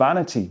element of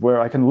vanity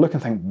where I can look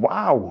and think,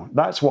 wow,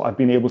 that's what I've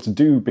been able to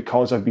do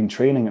because I've been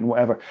training and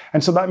whatever.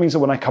 And so that means that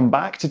when I come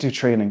back to do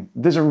training,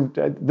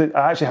 I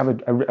actually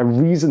have a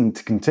reason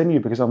to continue,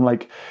 because I'm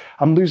like,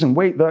 I'm losing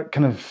weight. That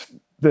kind of,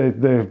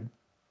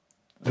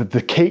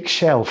 the cake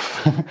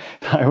shelf,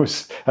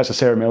 that's a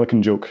Sarah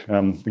Millican joke,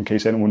 in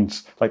case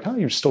anyone's like, oh,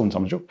 you're stolen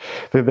someone's joke.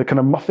 The kind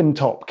of muffin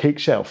top cake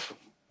shelf,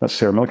 that's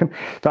Sarah Millican,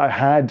 that I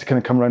had kind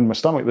of come around my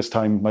stomach this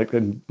time, like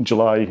in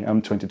July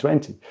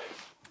 2020.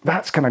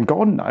 That's kind of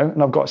gone now,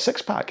 and I've got a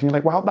six pack. And you're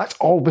like, wow, that's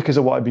all because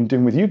of what I've been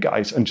doing with you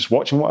guys and just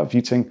watching what I've been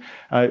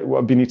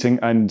eating,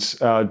 and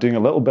doing a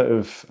little bit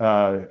of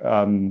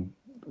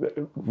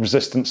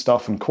resistance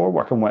stuff and core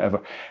work and whatever.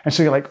 And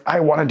so you're like,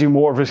 I want to do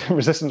more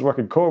resistance work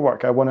and core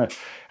work.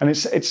 And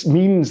it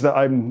means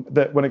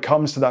that when it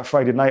comes to that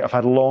Friday night, I've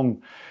had a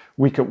long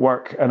week at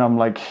work, and I'm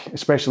like,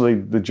 especially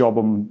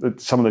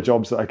some of the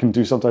jobs that I can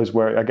do sometimes,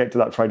 where I get to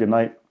that Friday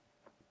night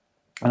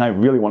and I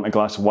really want a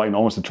glass of wine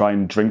almost to try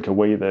and drink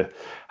away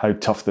how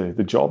tough the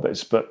job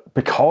is. But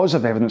because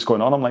of everything that's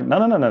going on, I'm like, no.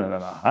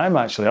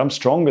 I'm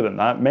stronger than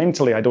that.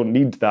 Mentally, I don't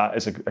need that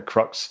as a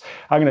crux.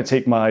 I'm going to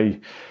take my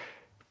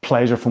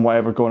pleasure from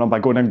whatever going on by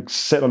going and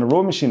sit on a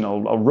row machine.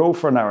 I'll row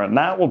for an hour, and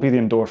that will be the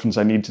endorphins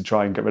I need to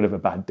try and get rid of a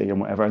bad day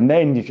and whatever. And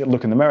then you can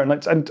look in the mirror,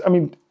 and I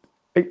mean,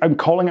 I'm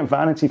calling it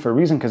vanity for a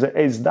reason, because it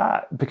is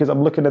that. Because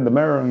I'm looking in the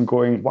mirror and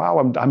going, wow,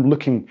 I'm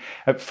looking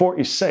at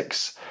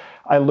 46.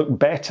 I look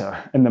better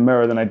in the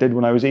mirror than I did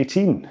when I was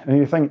 18. And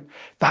you think,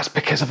 that's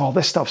because of all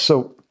this stuff.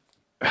 So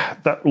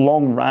that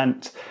long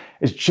rant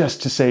is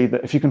just to say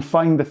that if you can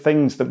find the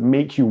things that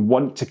make you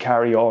want to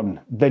carry on,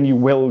 then you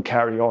will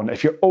carry on.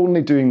 If you're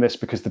only doing this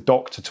because the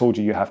doctor told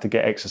you have to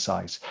get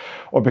exercise,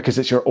 or because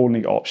it's your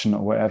only option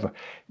or whatever,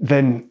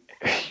 then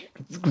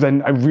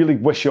I really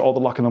wish you all the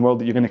luck in the world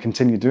that you're going to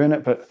continue doing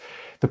it. But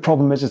the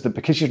problem is that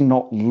because you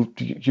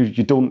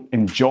don't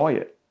enjoy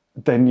it,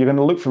 then you're going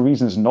to look for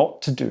reasons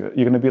not to do it.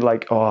 You're going to be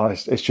like, oh,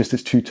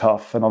 it's too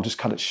tough, and I'll just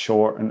cut it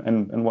short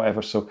and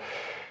whatever. So,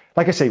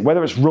 like I say,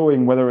 whether it's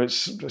rowing, whether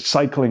it's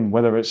cycling,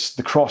 whether it's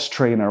the cross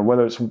trainer,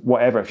 whether it's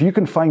whatever, if you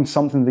can find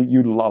something that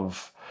you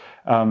love,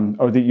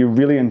 or that you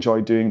really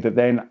enjoy doing, that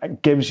then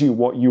gives you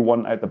what you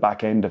want at the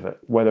back end of it,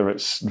 whether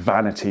it's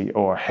vanity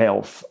or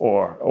health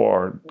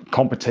or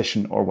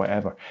competition or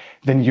whatever,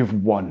 then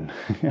you've won.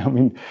 I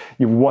mean,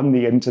 you've won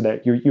the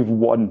internet. You've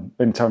won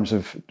in terms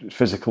of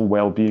physical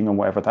well-being and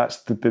whatever. That's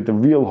the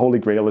real holy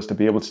grail, is to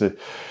be able to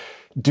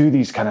do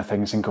these kind of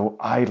things and go,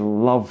 I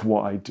love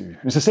what I do.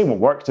 It's the same with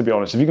work, to be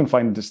honest. If you can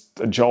find just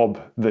a job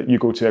that you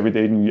go to every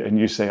day and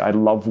you say, I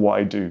love what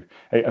I do,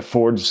 it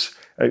affords,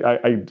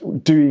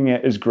 doing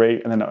it is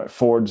great, and then it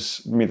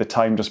affords me the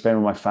time to spend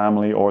with my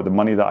family, or the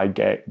money that I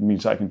get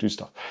means I can do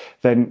stuff,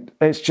 then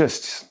it's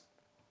just,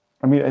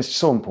 I mean, it's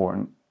so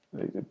important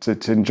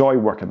to enjoy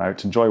working out,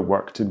 to enjoy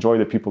work, to enjoy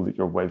the people that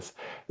you're with.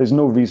 There's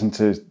no reason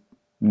to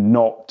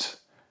not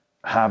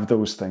have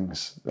those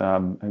things.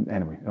 And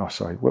anyway, oh,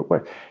 sorry.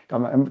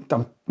 Am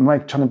I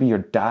trying to be your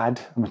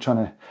dad? Am I trying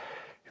to...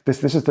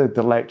 This is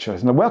the lecture.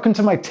 Now, welcome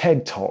to my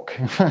TED Talk.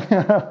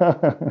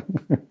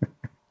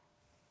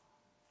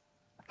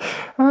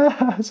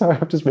 Sorry,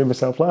 I've just made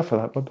myself laugh for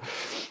that one.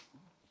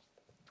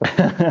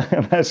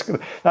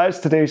 That's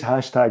today's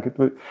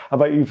hashtag. I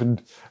might even,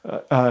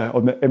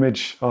 on the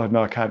image... Oh,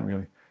 no, I can't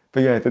really.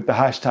 But yeah, the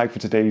hashtag for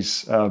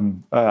today's...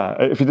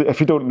 if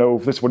you don't know,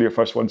 if this is one of your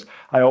first ones,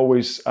 I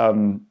always...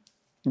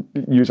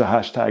 use a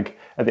hashtag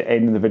at the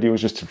end of the videos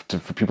just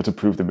for people to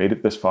prove they made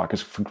it this far,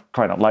 because for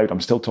crying out loud, I'm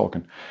still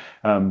talking.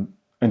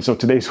 And so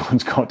today's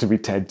one's got to be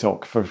TED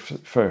Talk for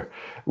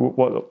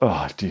what?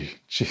 Oh, gee.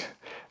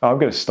 I'm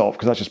going to stop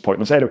because that's just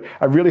pointless. Anyway,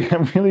 I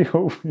really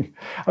hope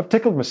I've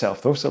tickled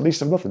myself though, so at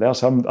least if nothing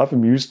else, I've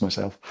amused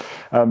myself.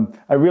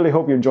 I really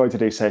hope you enjoyed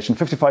today's session.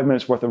 55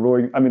 minutes worth of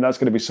rowing. I mean, that's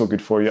going to be so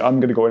good for you. I'm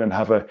going to go in and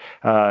have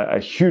a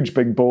huge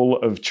big bowl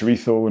of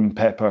chorizo and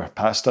pepper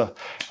pasta.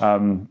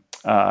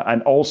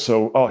 And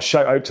also,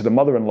 shout out to the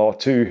mother-in-law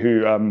too,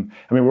 who, I mean,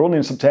 we're only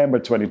in September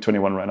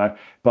 2021 right now,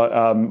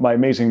 but my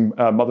amazing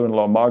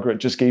mother-in-law, Margaret,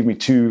 just gave me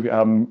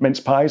 2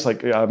 mince pies,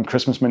 like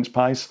Christmas mince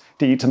pies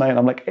to eat tonight. And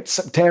I'm like, it's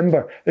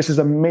September. This is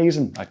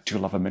amazing. I do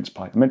love a mince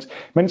pie.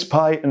 Mince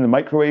pie in the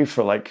microwave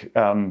for like,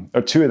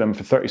 or 2 of them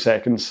for 30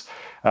 seconds.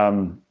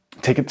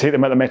 Take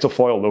them out of the metal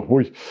foil though,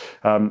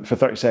 for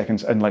 30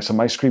 seconds, and like some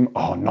ice cream.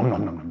 Oh,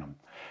 nom.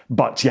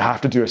 But you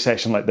have to do a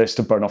session like this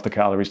to burn off the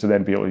calories to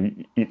then be able to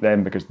eat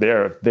them, because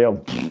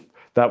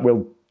that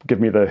will give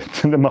me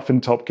the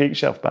muffin top cake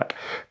shelf back.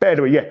 But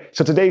anyway, yeah.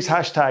 So today's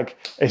hashtag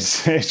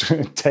is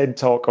TED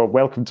Talk, or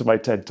welcome to my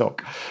TED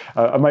Talk.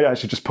 I might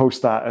actually just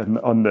post that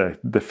on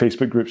the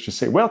Facebook groups. Just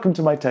say welcome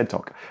to my TED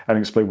Talk and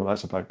explain what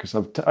that's about, because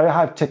I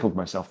have tickled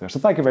myself there. So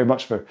thank you very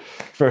much for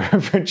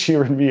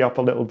cheering me up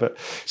a little bit.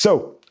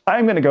 So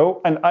I'm going to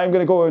go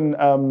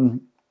and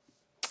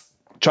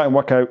try and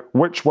work out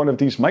which one of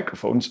these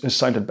microphones is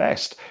sounded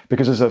best.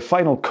 Because as a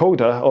final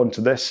coda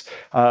onto this,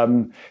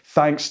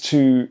 thanks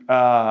to,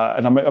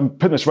 and I'm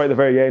putting this right at the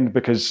very end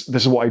because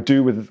this is what I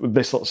do with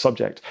this little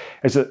subject,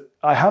 is that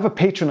I have a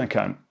Patreon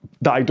account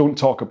that I don't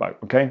talk about,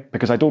 okay?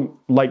 Because I don't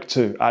like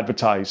to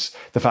advertise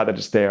the fact that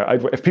it's there.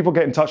 If people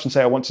get in touch and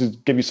say, I want to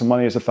give you some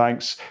money as a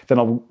thanks, then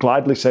I'll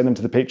gladly send them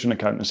to the Patreon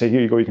account and say,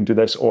 here you go, you can do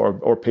this, or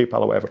PayPal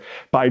or whatever.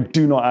 But I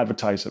do not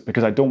advertise it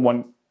because I don't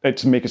want it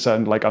to make it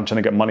sound like I'm trying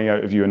to get money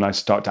out of you and I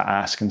start to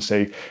ask and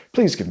say,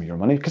 please give me your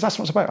money, because that's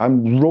what it's about.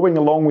 I'm rowing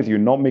along with you,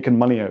 not making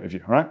money out of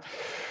you, all right?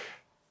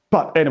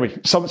 But anyway,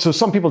 so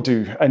some people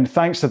do, and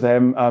thanks to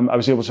them, I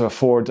was able to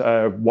afford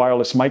a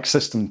wireless mic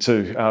system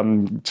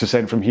to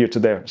send from here to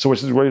there. So I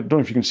don't know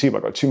if you can see, but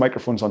I've got 2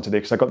 microphones on today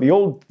because I got the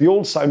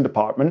old sound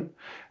department,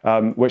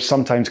 which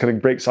sometimes kind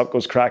of breaks up,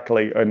 goes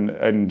crackly,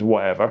 and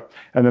whatever.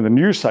 And then the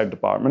new sound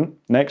department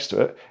next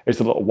to it is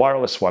the little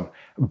wireless one.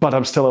 But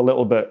I'm still a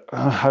little bit,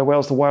 how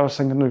well is the wireless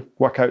thing going to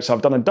work out? So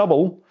I've done a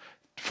double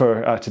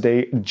for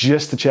today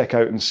just to check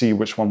out and see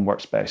which one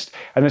works best.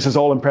 And this is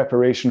all in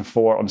preparation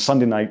for, on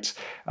Sunday night,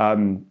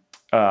 I'm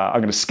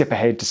going to skip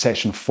ahead to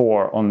session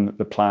 4 on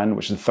the plan,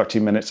 which is 30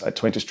 minutes at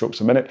 20 strokes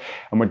a minute.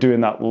 And we're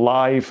doing that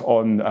live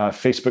on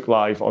Facebook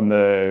Live on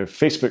the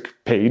Facebook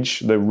page,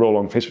 the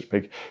RowAlong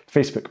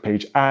Facebook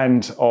page,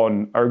 and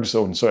on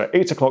ErgZone. So at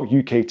 8 o'clock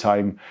UK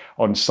time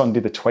on Sunday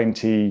the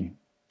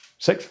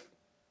 26th.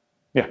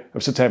 Yeah,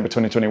 of September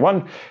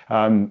 2021,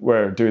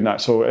 we're doing that.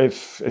 So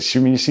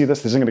assuming you see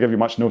this isn't going to give you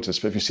much notice,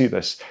 but if you see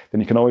this,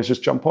 then you can always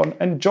just jump on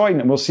and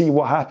join, and we'll see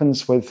what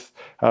happens with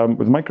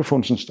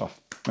microphones and stuff.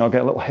 And I'll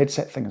get a little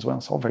headset thing as well.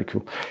 It's all very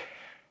cool.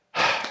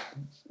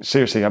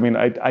 Seriously, I mean,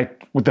 I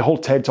with the whole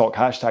TED Talk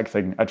hashtag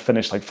thing, I'd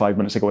finished like 5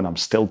 minutes ago, and I'm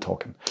still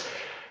talking.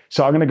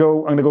 So I'm gonna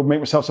go make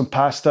myself some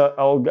pasta.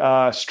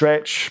 I'll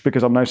stretch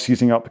because I'm now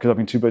seizing up because I've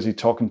been too busy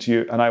talking to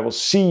you. And I will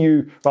see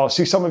you, well, I'll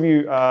see some of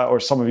you, or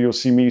some of you will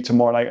see me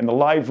tomorrow night in the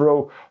live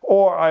row,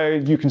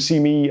 or you can see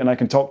me and I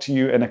can talk to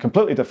you in a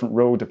completely different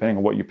row depending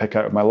on what you pick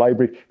out of my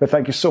library. But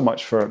thank you so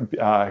much for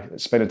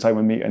spending time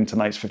with me in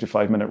tonight's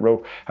 55-minute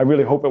row. I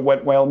really hope it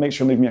went well. Make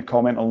sure to leave me a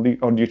comment on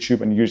YouTube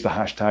and use the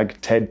hashtag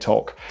TED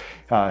Talk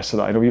so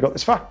that I know you got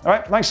this far. All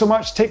right, thanks so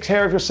much. Take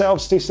care of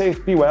yourselves. Stay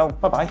safe. Be well.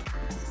 Bye-bye.